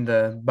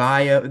the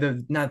bio,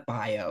 the not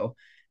bio,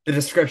 the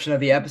description of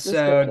the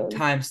episode, Description.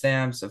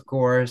 timestamps, of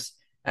course,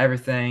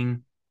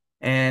 everything.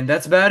 And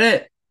that's about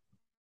it.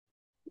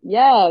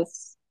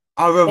 Yes.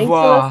 Au Thanks for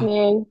revoir.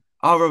 listening.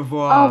 Au Au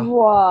revoir.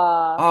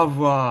 revoir. Au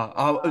revoir.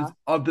 Au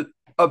revoir.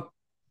 Au